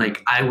 And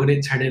like I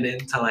wouldn't turn it in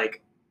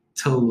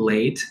till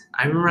late.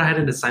 I remember I had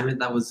an assignment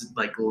that was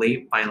like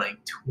late by like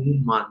 2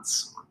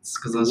 months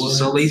because I was just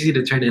so lazy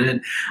to turn it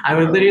in. I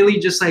would literally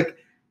just like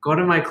go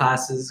to my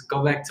classes,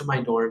 go back to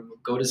my dorm,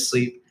 go to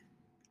sleep,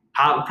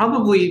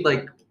 probably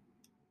like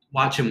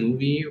watch a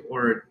movie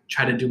or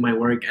try to do my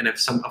work. And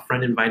if a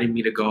friend invited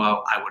me to go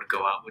out, I would go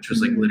out, which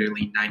was like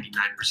literally 99%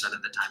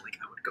 of the time, like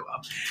I would go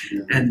out.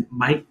 And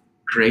my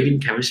grade in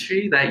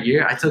chemistry that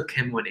year, I took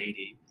Chem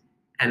 180.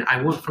 And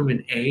I went from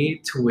an A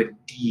to a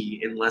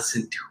D in less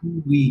than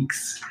 2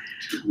 weeks.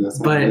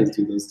 But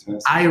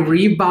I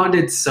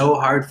rebounded so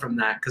hard from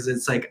that because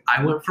it's like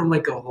I went from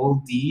like a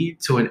whole D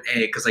to an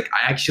A because like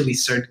I actually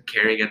started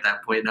caring at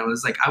that point. And I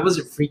was like, I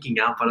wasn't freaking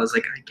out, but I was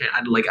like,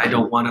 I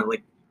don't want to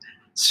like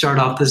start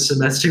off this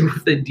semester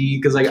with a D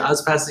because like I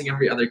was passing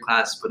every other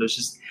class, but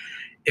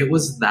it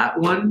was that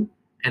one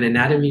and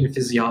anatomy and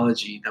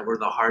physiology that were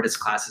the hardest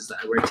classes that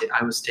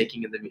I was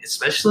taking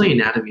especially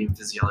anatomy and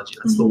physiology.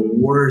 That's the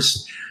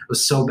worst. It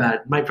was so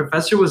bad. My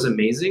professor was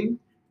amazing,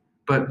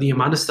 but the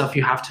amount of stuff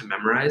you have to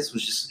memorize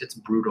was it's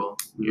brutal,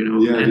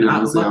 Yeah, and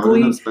honestly,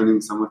 luckily, I ended up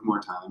spending so much more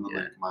time on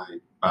like my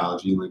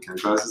biology and like chem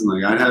classes, and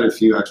like I had a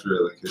few extra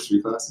like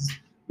history classes.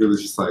 It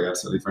was just like I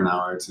study for an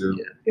hour or two,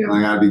 and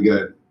like I'd be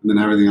good, and then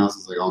everything else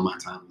was like all my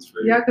time was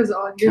free. Yeah, because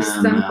all your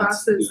STEM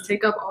classes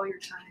take up all your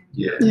time.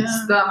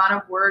 It's the amount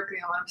of work, the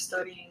amount of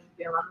studying,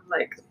 the amount of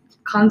like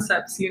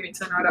concepts you need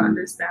to know to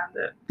understand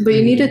it. But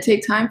you need to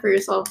take time for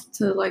yourself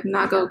to like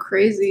not go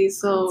crazy.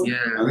 So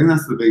I think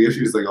that's the big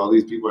issue. Is like all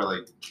these people are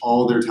like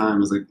all their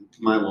time is like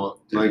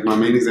my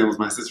main example was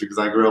my sister because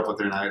I grew up with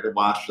her and I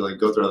watched her like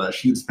go through all that.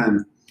 She'd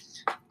spend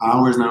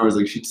hours and hours,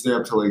 like she'd stay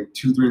up till like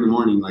 2-3 in the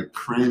morning, like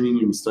cramming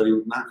and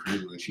studying. Not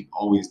cramming, like she'd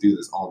always do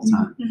this all the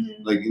time.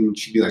 Like and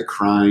she'd be like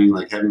crying,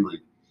 like having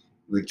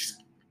like just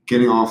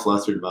getting all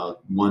flustered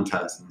about one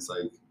test, and it's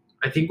like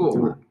I think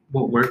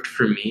what worked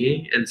for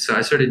me, and so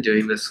I started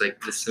doing this like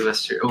this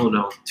semester.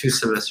 2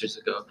 semesters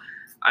ago.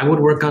 I would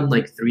work on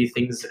like 3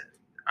 things.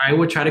 I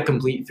would try to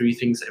complete 3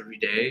 things every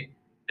day,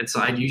 and so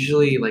I'd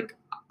usually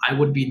I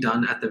would be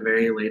done at the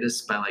very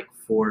latest by like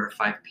 4 or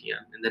 5 p.m.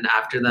 And then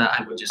after that,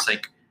 I would just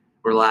like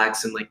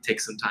relax and like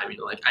take some time.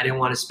 Like I didn't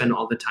want to spend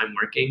all the time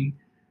working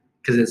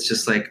because it's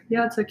just like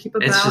to keep a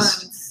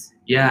balance.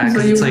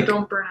 So you like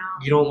don't burn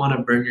out. You don't want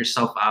to burn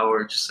yourself out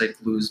or just like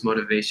lose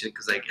motivation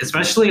because like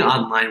especially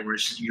online where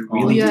you're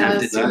really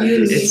tempted to.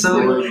 It's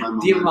so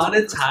the amount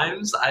of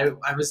times I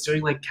was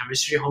doing like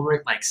chemistry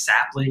homework like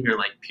Sapling or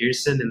like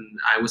Pearson, and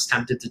I was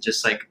tempted to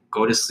just like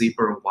go to sleep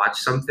or watch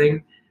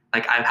something.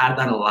 Like I've had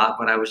that a lot,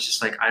 but I was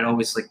just like I'd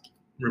always like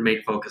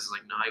remain focused.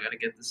 Like no, I gotta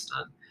get this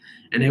done,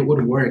 and it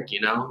would work.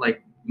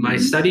 Like my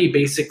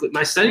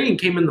studying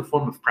came in the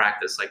form of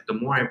practice. Like the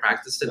more I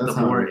practiced it,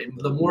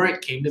 the more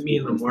it came to me,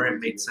 and the more it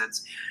made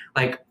sense.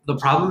 Like the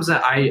problems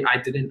that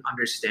I didn't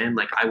understand,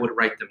 like I would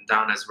write them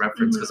down as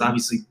reference, because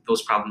obviously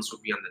those problems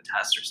would be on the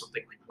test or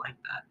something like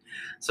that.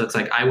 So it's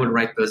like I would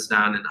write those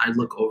down and I'd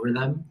look over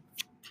them,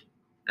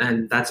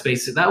 and that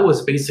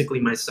was basically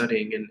my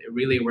studying, and it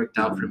really worked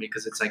out for me,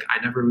 because it's like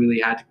I never really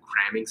had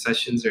cramming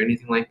sessions or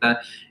anything like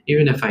that.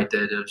 Even if I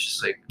did, it was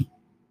just like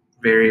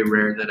very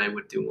rare that I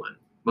would do one.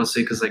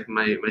 Mostly because like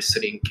my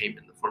studying came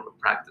in the form of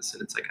practice,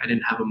 and it's like I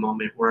didn't have a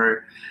moment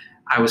where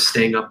I was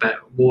staying up at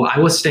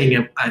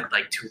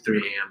like 2, 3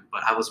 a.m.,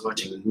 but I was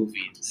watching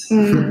movies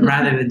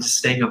rather than just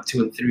staying up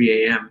 2 and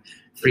 3 a.m.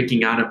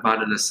 freaking out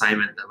about an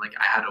assignment that like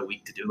I had a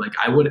week to do. Like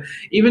I would,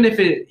 even if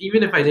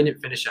I didn't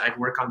finish it, I'd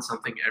work on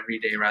something every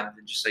day rather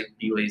than just like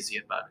be lazy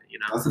about it, you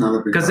know? That's another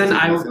big part. Because then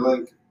I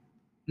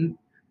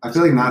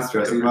feel like not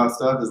stressing about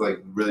stuff is like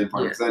really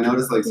important, because I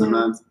notice like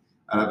sometimes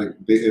I'd have a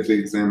big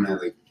exam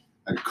and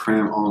I'd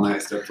cram all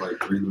night stuff to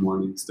like 3 in the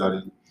morning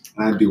studying,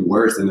 and I'd do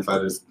worse than if I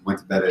just went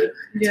to bed at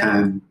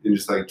 10 and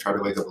just like try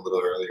to wake up a little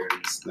earlier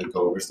and just like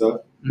go over stuff.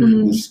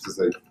 It's just because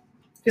like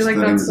I feel like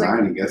that's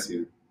anxiety gets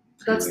you.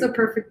 That's the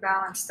perfect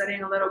balance,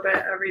 studying a little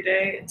bit every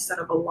day instead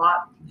of a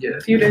lot. Yeah.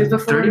 A few days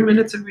before. 30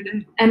 minutes every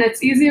day. And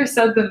it's easier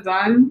said than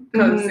done,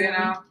 because you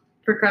know,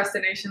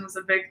 procrastination is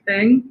a big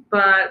thing.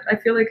 But I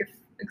feel like if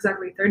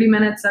exactly 30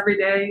 minutes every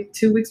day,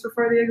 2 weeks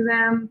before the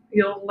exam,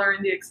 you'll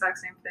learn the exact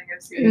same thing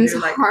as you do. It's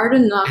hard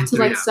enough to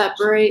like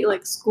separate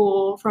like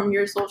school from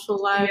your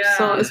social life.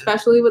 So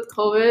especially with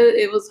COVID,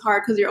 it was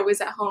hard because you're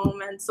always at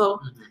home, and so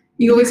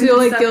you always feel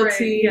like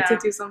guilty to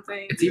do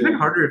something. It's even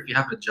harder if you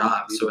have a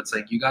job, so it's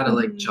like you gotta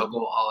like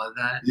juggle all of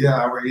that.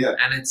 Yeah.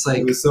 And it's like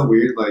it was so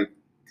weird, like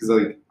because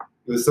like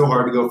it was so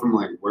hard to go from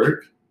like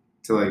work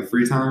to like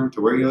free time to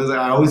work. It was like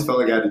I always felt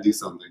like I had to do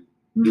something.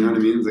 You know what I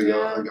mean? It's like,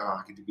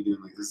 I could be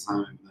doing like this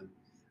time, and then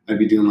I'd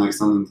be doing like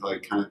something to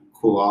like kind of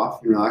cool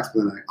off and relax,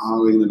 but then like,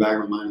 like in the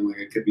back of my mind, I'm like,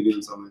 I could be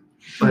doing something.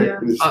 But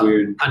it was just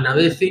weird.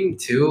 Another thing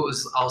too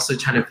was also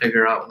trying to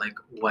figure out like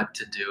what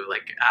to do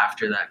like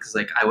after that, because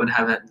like I would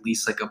have at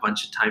least like a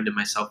bunch of time to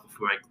myself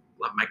before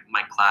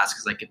my class,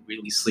 because I could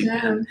really sleep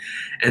in.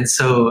 And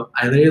so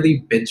I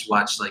literally binge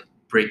watched like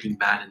Breaking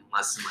Bad in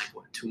less than like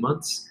 2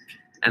 months.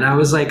 And I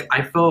was like,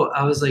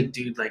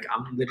 dude, like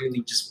I'm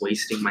literally just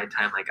wasting my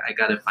time. Like I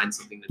gotta find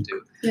something to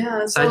do.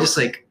 Yeah. So I just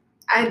like.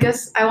 I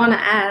guess I want to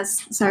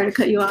ask. Sorry to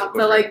cut you off,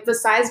 but like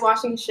besides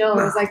watching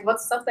shows, like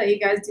what's stuff that you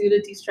guys do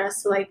to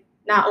de-stress, to like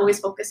not always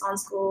focus on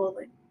school?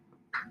 Like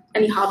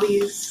any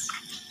hobbies?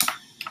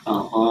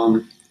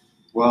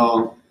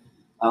 Well,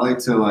 I like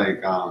to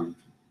like I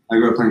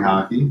grew up playing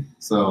hockey,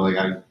 so like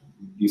I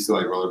used to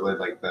like rollerblade,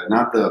 like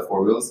not the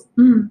 4 wheels,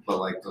 but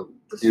like the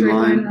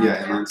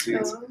inline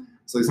skates.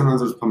 So like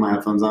sometimes I'll just put my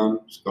headphones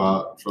on, just go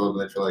out,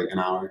 rollerblade for like an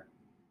hour,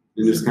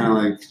 and just kind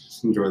of like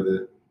just enjoy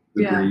the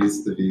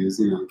breeze, the views,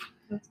 you know.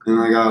 And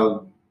like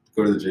I'll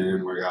go to the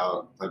gym, work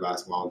out, play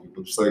basketball with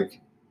people. I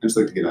just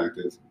like to get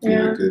active.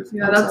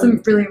 Yeah, that's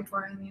really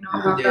important, you know,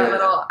 have that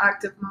little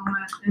active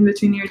moment in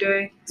between your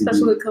day.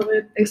 Especially with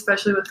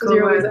COVID.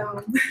 You're always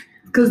out.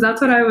 Because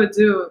that's what I would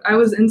do. I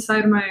was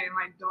inside my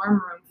dorm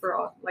room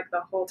for like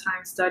the whole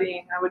time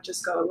studying. I would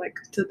just go like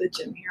to the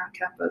gym here on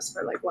campus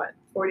for like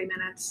 40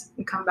 minutes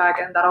and come back,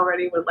 and that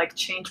already would like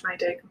change my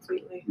day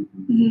completely.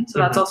 So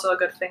that's also a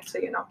good thing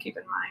to, you know, keep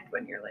in mind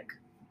when you're like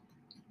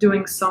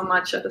doing so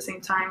much at the same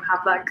time.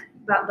 Have like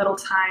that little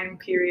time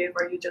period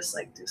where you just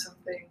like do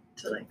something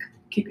to like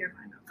keep your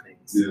mind on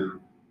things.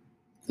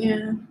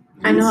 Yeah.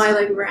 I know I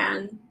like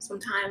ran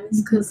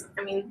sometimes, because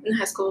I mean in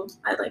high school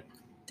I like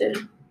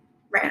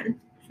ran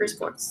for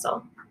sports,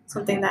 so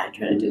something that I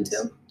try to do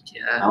too.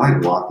 I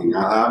like walking.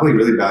 I have like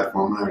really bad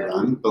form when I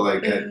run, but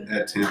like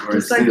at 10 or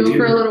just like go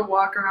for a little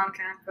walk around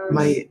campus.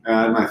 My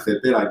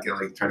Fitbit, I'd get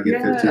like try to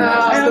get 15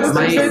 minutes.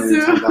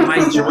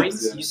 My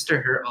joints used to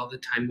hurt all the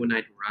time when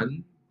I'd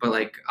run, but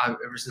like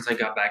ever since I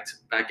got back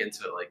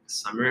into it, like the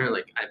summer,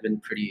 like I've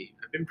been pretty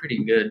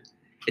good.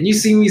 And you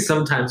see me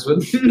sometimes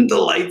with the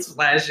lights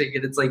flashing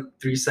and it's like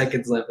 3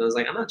 seconds left. I was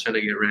like, I'm not trying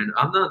to get random.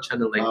 I'm not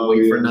trying to like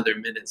wait for another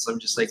minute. So I'm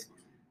just like,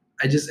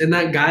 and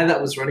that guy that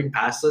was running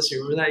past us,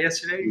 you remember that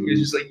yesterday? He was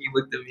just like, he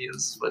looked at me, it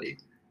was funny.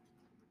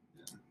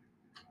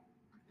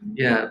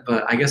 Yeah,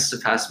 but I guess to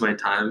pass my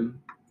time,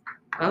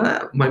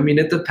 I mean,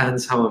 it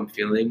depends how I'm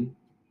feeling.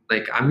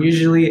 Like, I'm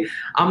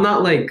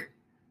not like,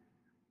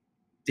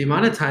 the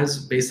amount of times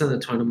based on the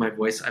tone of my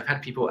voice, I've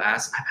had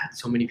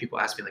so many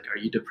people ask me, like, are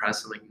you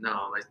depressed? I'm like,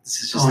 no, like,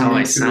 this is just how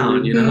I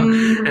sound, you know?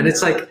 And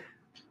it's like,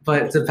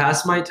 but to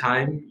pass my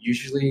time,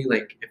 usually,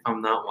 like, if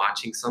I'm not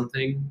watching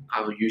something,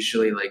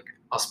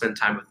 I'll spend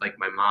time with like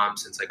my mom,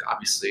 since like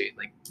obviously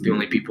like the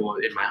only people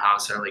in my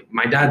house are like,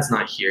 my dad's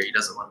not here, he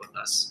doesn't live with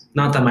us.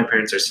 Not that my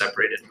parents are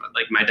separated, but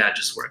like my dad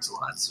just works a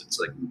lot, so it's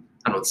like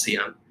I don't see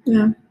him.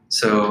 Yeah.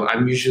 So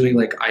I'm usually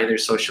like either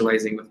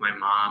socializing with my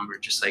mom or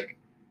just like,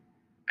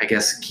 I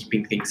guess,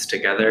 keeping things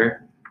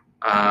together.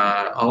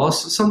 I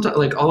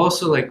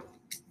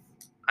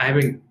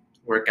haven't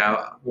work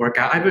out.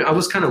 I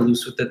was kind of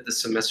loose with it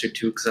this semester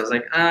too, because I was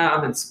like,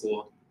 I'm in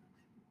school,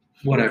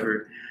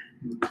 whatever.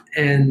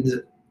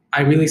 And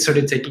I really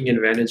started taking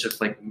advantage of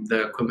like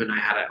the equipment I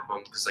had at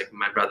home, because like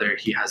my brother,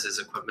 he has his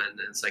equipment,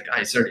 and it's like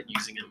I started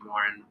using it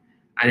more, and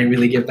I didn't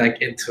really get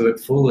back into it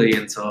fully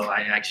until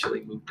I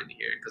actually moved in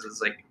here, because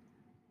it's like,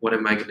 what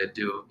am I gonna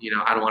do? You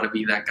know, I don't want to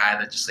be that guy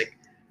that just like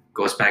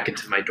goes back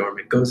into my dorm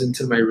and goes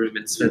into my room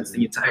and spends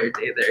the entire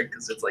day there,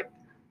 because it's like,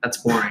 that's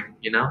boring,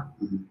 you know?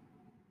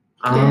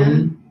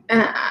 And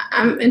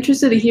I'm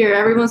interested to hear,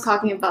 everyone's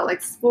talking about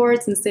like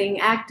sports and staying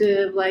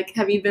active. Like,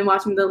 have you been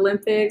watching the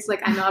Olympics?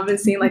 Like, I know I've been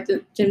seeing like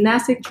the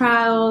gymnastic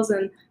trials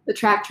and the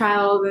track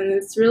trials, and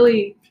it's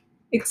really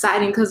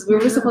exciting because we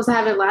were supposed to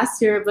have it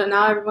last year, but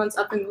now everyone's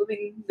up and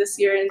moving this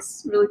year, and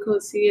it's really cool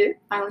to see it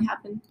finally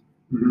happen.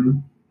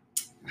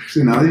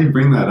 Actually, now that you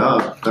bring that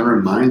up, that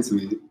reminds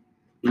me,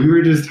 we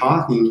were just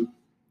talking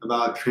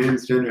about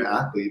transgender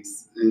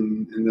athletes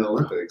in the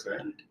Olympics,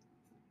 right?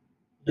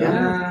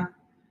 Yeah.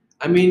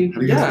 I mean, How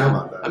do you guys feel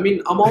about that? I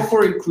mean, I'm all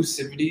for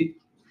inclusivity.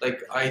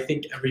 Like, I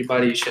think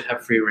everybody should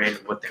have free reign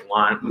of what they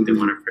want, what they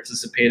want to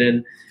participate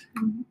in.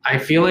 I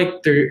feel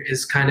like there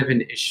is kind of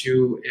an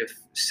issue if,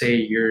 say,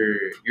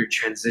 you're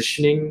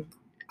transitioning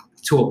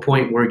to a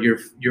point where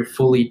you're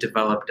fully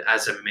developed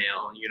as a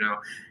male. You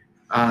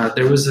know,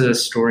 there was a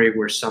story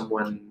where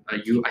someone, I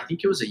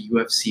think it was a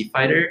UFC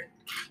fighter,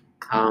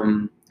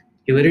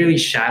 he literally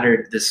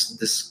shattered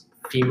this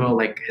female,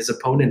 like his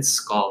opponent's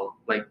skull,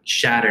 like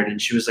shattered,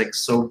 and she was like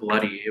so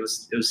bloody. It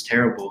was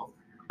terrible,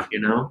 you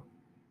know?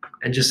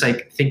 And just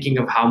like thinking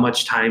of how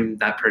much time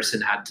that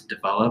person had to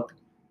develop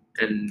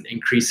and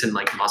increase in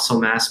like muscle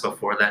mass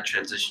before that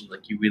transition,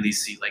 like you really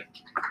see like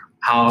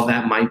how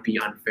that might be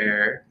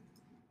unfair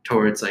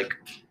towards like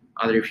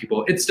other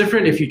people. It's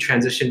different if you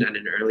transition at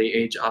an early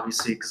age,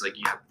 obviously, because like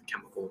you have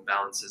chemical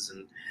imbalances,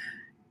 and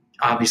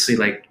obviously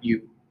like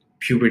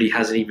puberty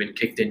hasn't even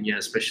kicked in yet,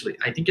 especially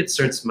I think it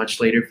starts much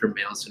later for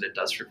males than it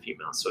does for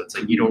females. So it's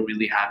like you don't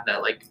really have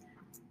that like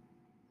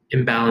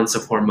imbalance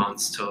of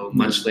hormones till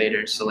much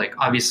later. So like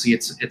obviously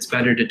it's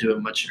better to do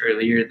it much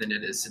earlier than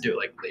it is to do it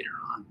like later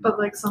on. But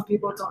like some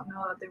people don't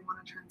know that they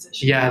want to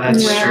transition. Yeah,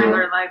 that's later true. in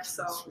their life,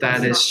 so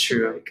That is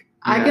true. Like,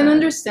 I can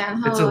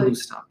understand how it's a like,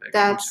 loose topic.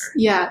 that's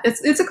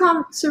it's a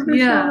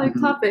controversial like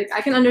topic.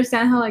 I can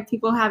understand how like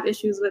people have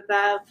issues with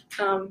that.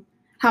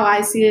 How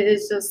I see it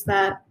is just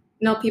that,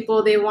 you know,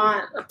 people, they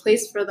want a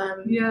place for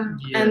them.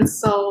 And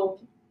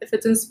so if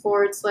it's in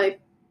sports, like,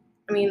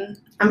 I mean,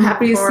 I'm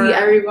happy to see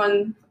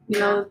everyone, you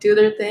know, do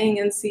their thing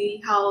and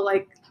see how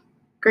like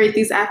great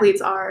these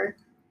athletes are,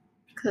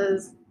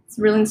 because it's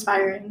really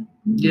inspiring.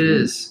 It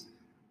is.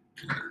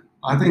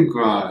 I think,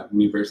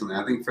 me personally,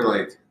 I think for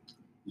like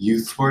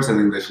youth sports, I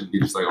think they should be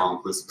just like all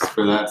inclusive.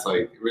 For that,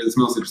 it's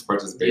mostly just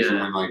participation,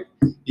 and like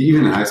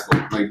even in high school,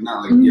 like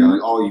not like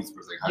like all youth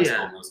sports, like high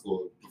school, middle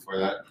school. Before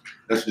that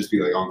should just be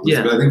like all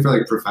inclusive. But I think for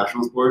like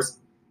professional sports,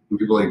 when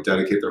people like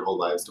dedicate their whole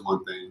lives to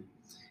one thing,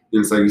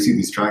 it's like you see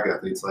these track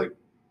athletes, like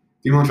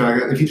female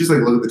track. If you just like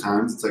look at the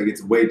times, it's like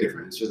it's way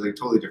different. It's just like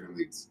totally different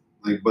leagues.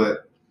 Like,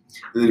 but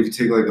and then if you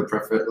take like a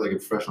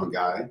professional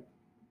guy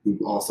who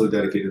also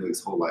dedicated like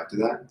his whole life to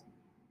that,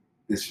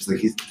 it's just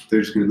like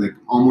they're just gonna like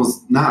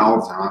almost not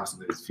all the time.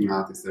 Obviously, there's female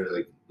athletes that are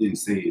like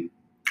insane,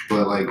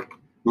 but like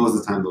most of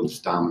the time they'll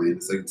just dominate.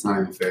 It's like it's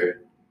not even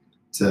fair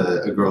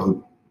to a girl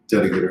who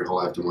dedicated her whole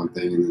life to one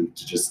thing and then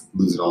to just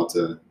lose it all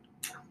to.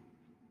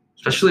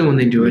 Especially when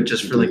they do it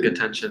just for like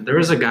attention. There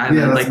was a guy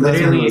that like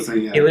literally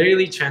he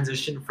literally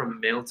transitioned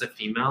from male to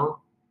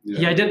female. He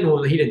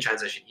didn't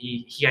transition.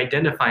 He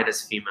identified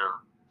as female.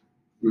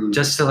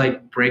 Just to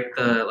like break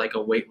the like a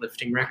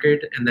weightlifting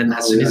record, and then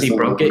as soon as he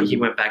broke it, he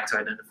went back to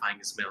identifying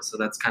as male. So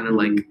that's kind of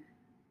like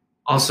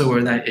also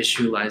where that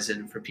issue lies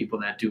in for people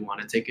that do want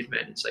to take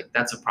advantage. Like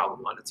that's a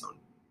problem on its own.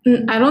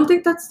 I don't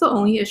think that's the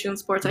only issue in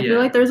sports. I feel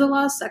like there's a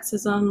lot of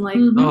sexism. Like,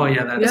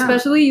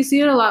 especially you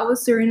see it a lot with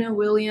Serena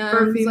Williams.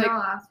 For female like,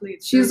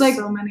 athletes, she's like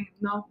so many.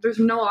 No, there's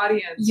no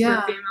audience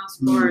for female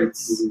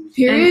sports.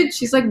 Period. And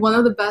she's like one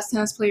of the best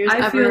tennis players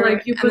ever. I feel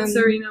like you put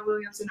Serena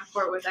Williams in a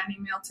court with any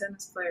male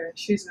tennis player,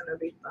 she's gonna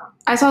beat them.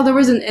 I saw there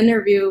was an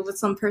interview with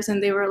some person.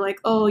 They were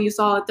like, "Oh, you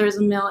saw that there's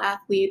a male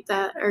athlete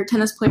or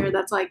tennis player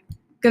that's like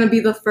gonna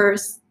be the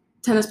first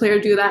tennis player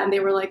to do that," and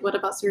they were like, "What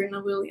about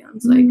Serena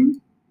Williams?" Like.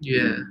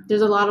 Yeah.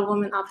 There's a lot of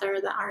women out there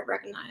that aren't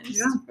recognized.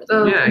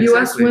 The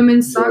U.S.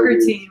 women's soccer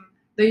team.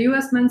 The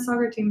U.S. men's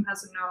soccer team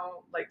has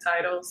no like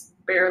titles,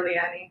 barely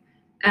any,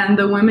 and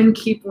the women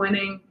keep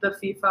winning the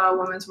FIFA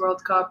Women's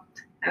World Cup,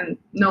 and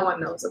no one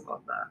knows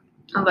about that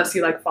unless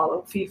you like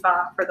follow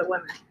FIFA for the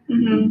women.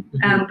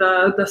 And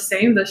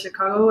the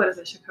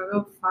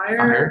Chicago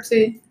Fire.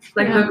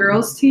 Like the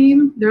girls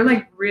team, they're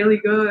like really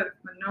good,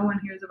 but no one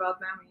hears about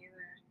them either.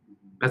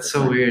 That's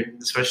so weird,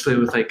 especially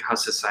with like how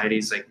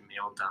society's like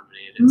male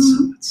dominated.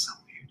 It's so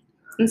weird.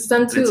 And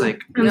STEM too. It's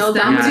like male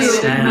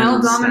dominated. Male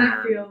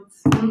dominant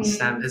fields.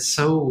 STEM. It's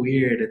so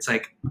weird. It's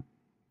like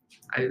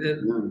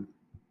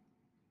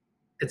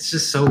it's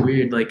just so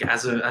weird. Like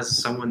as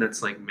someone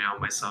that's like male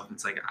myself,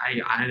 it's like I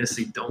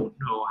honestly don't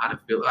know how to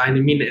feel. I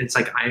mean, it's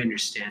like I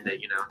understand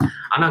it, you know.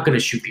 I'm not gonna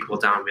shoot people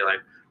down and be like,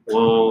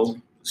 well,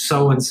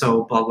 so and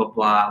so, blah blah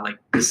blah, like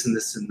this and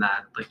this and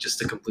that, like just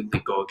to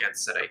completely go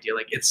against that idea.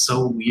 Like it's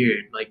so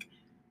weird, like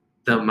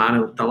the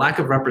lack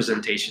of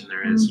representation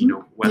there is, you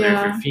know, whether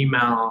if you're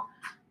female,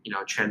 you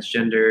know,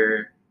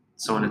 transgender,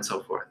 so on and so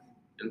forth,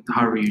 and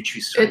however you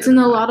choose to. It's in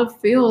a lot of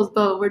fields,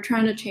 but we're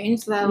trying to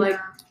change that. Like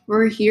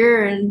we're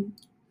here and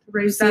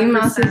seeing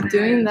masses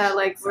doing that.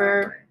 Like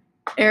we're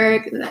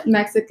Erick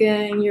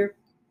Mexican, you're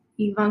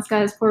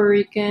Ivanska is Puerto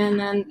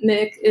Rican, and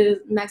Nick is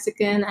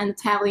Mexican and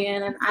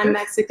Italian, and I'm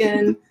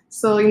Mexican.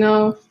 So, you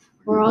know,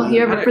 we're all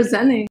here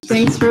representing.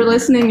 Thanks for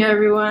listening,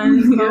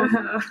 everyone.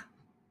 Yeah.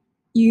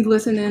 You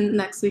listen in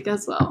next week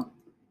as well.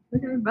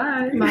 Okay,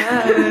 bye.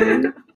 Bye.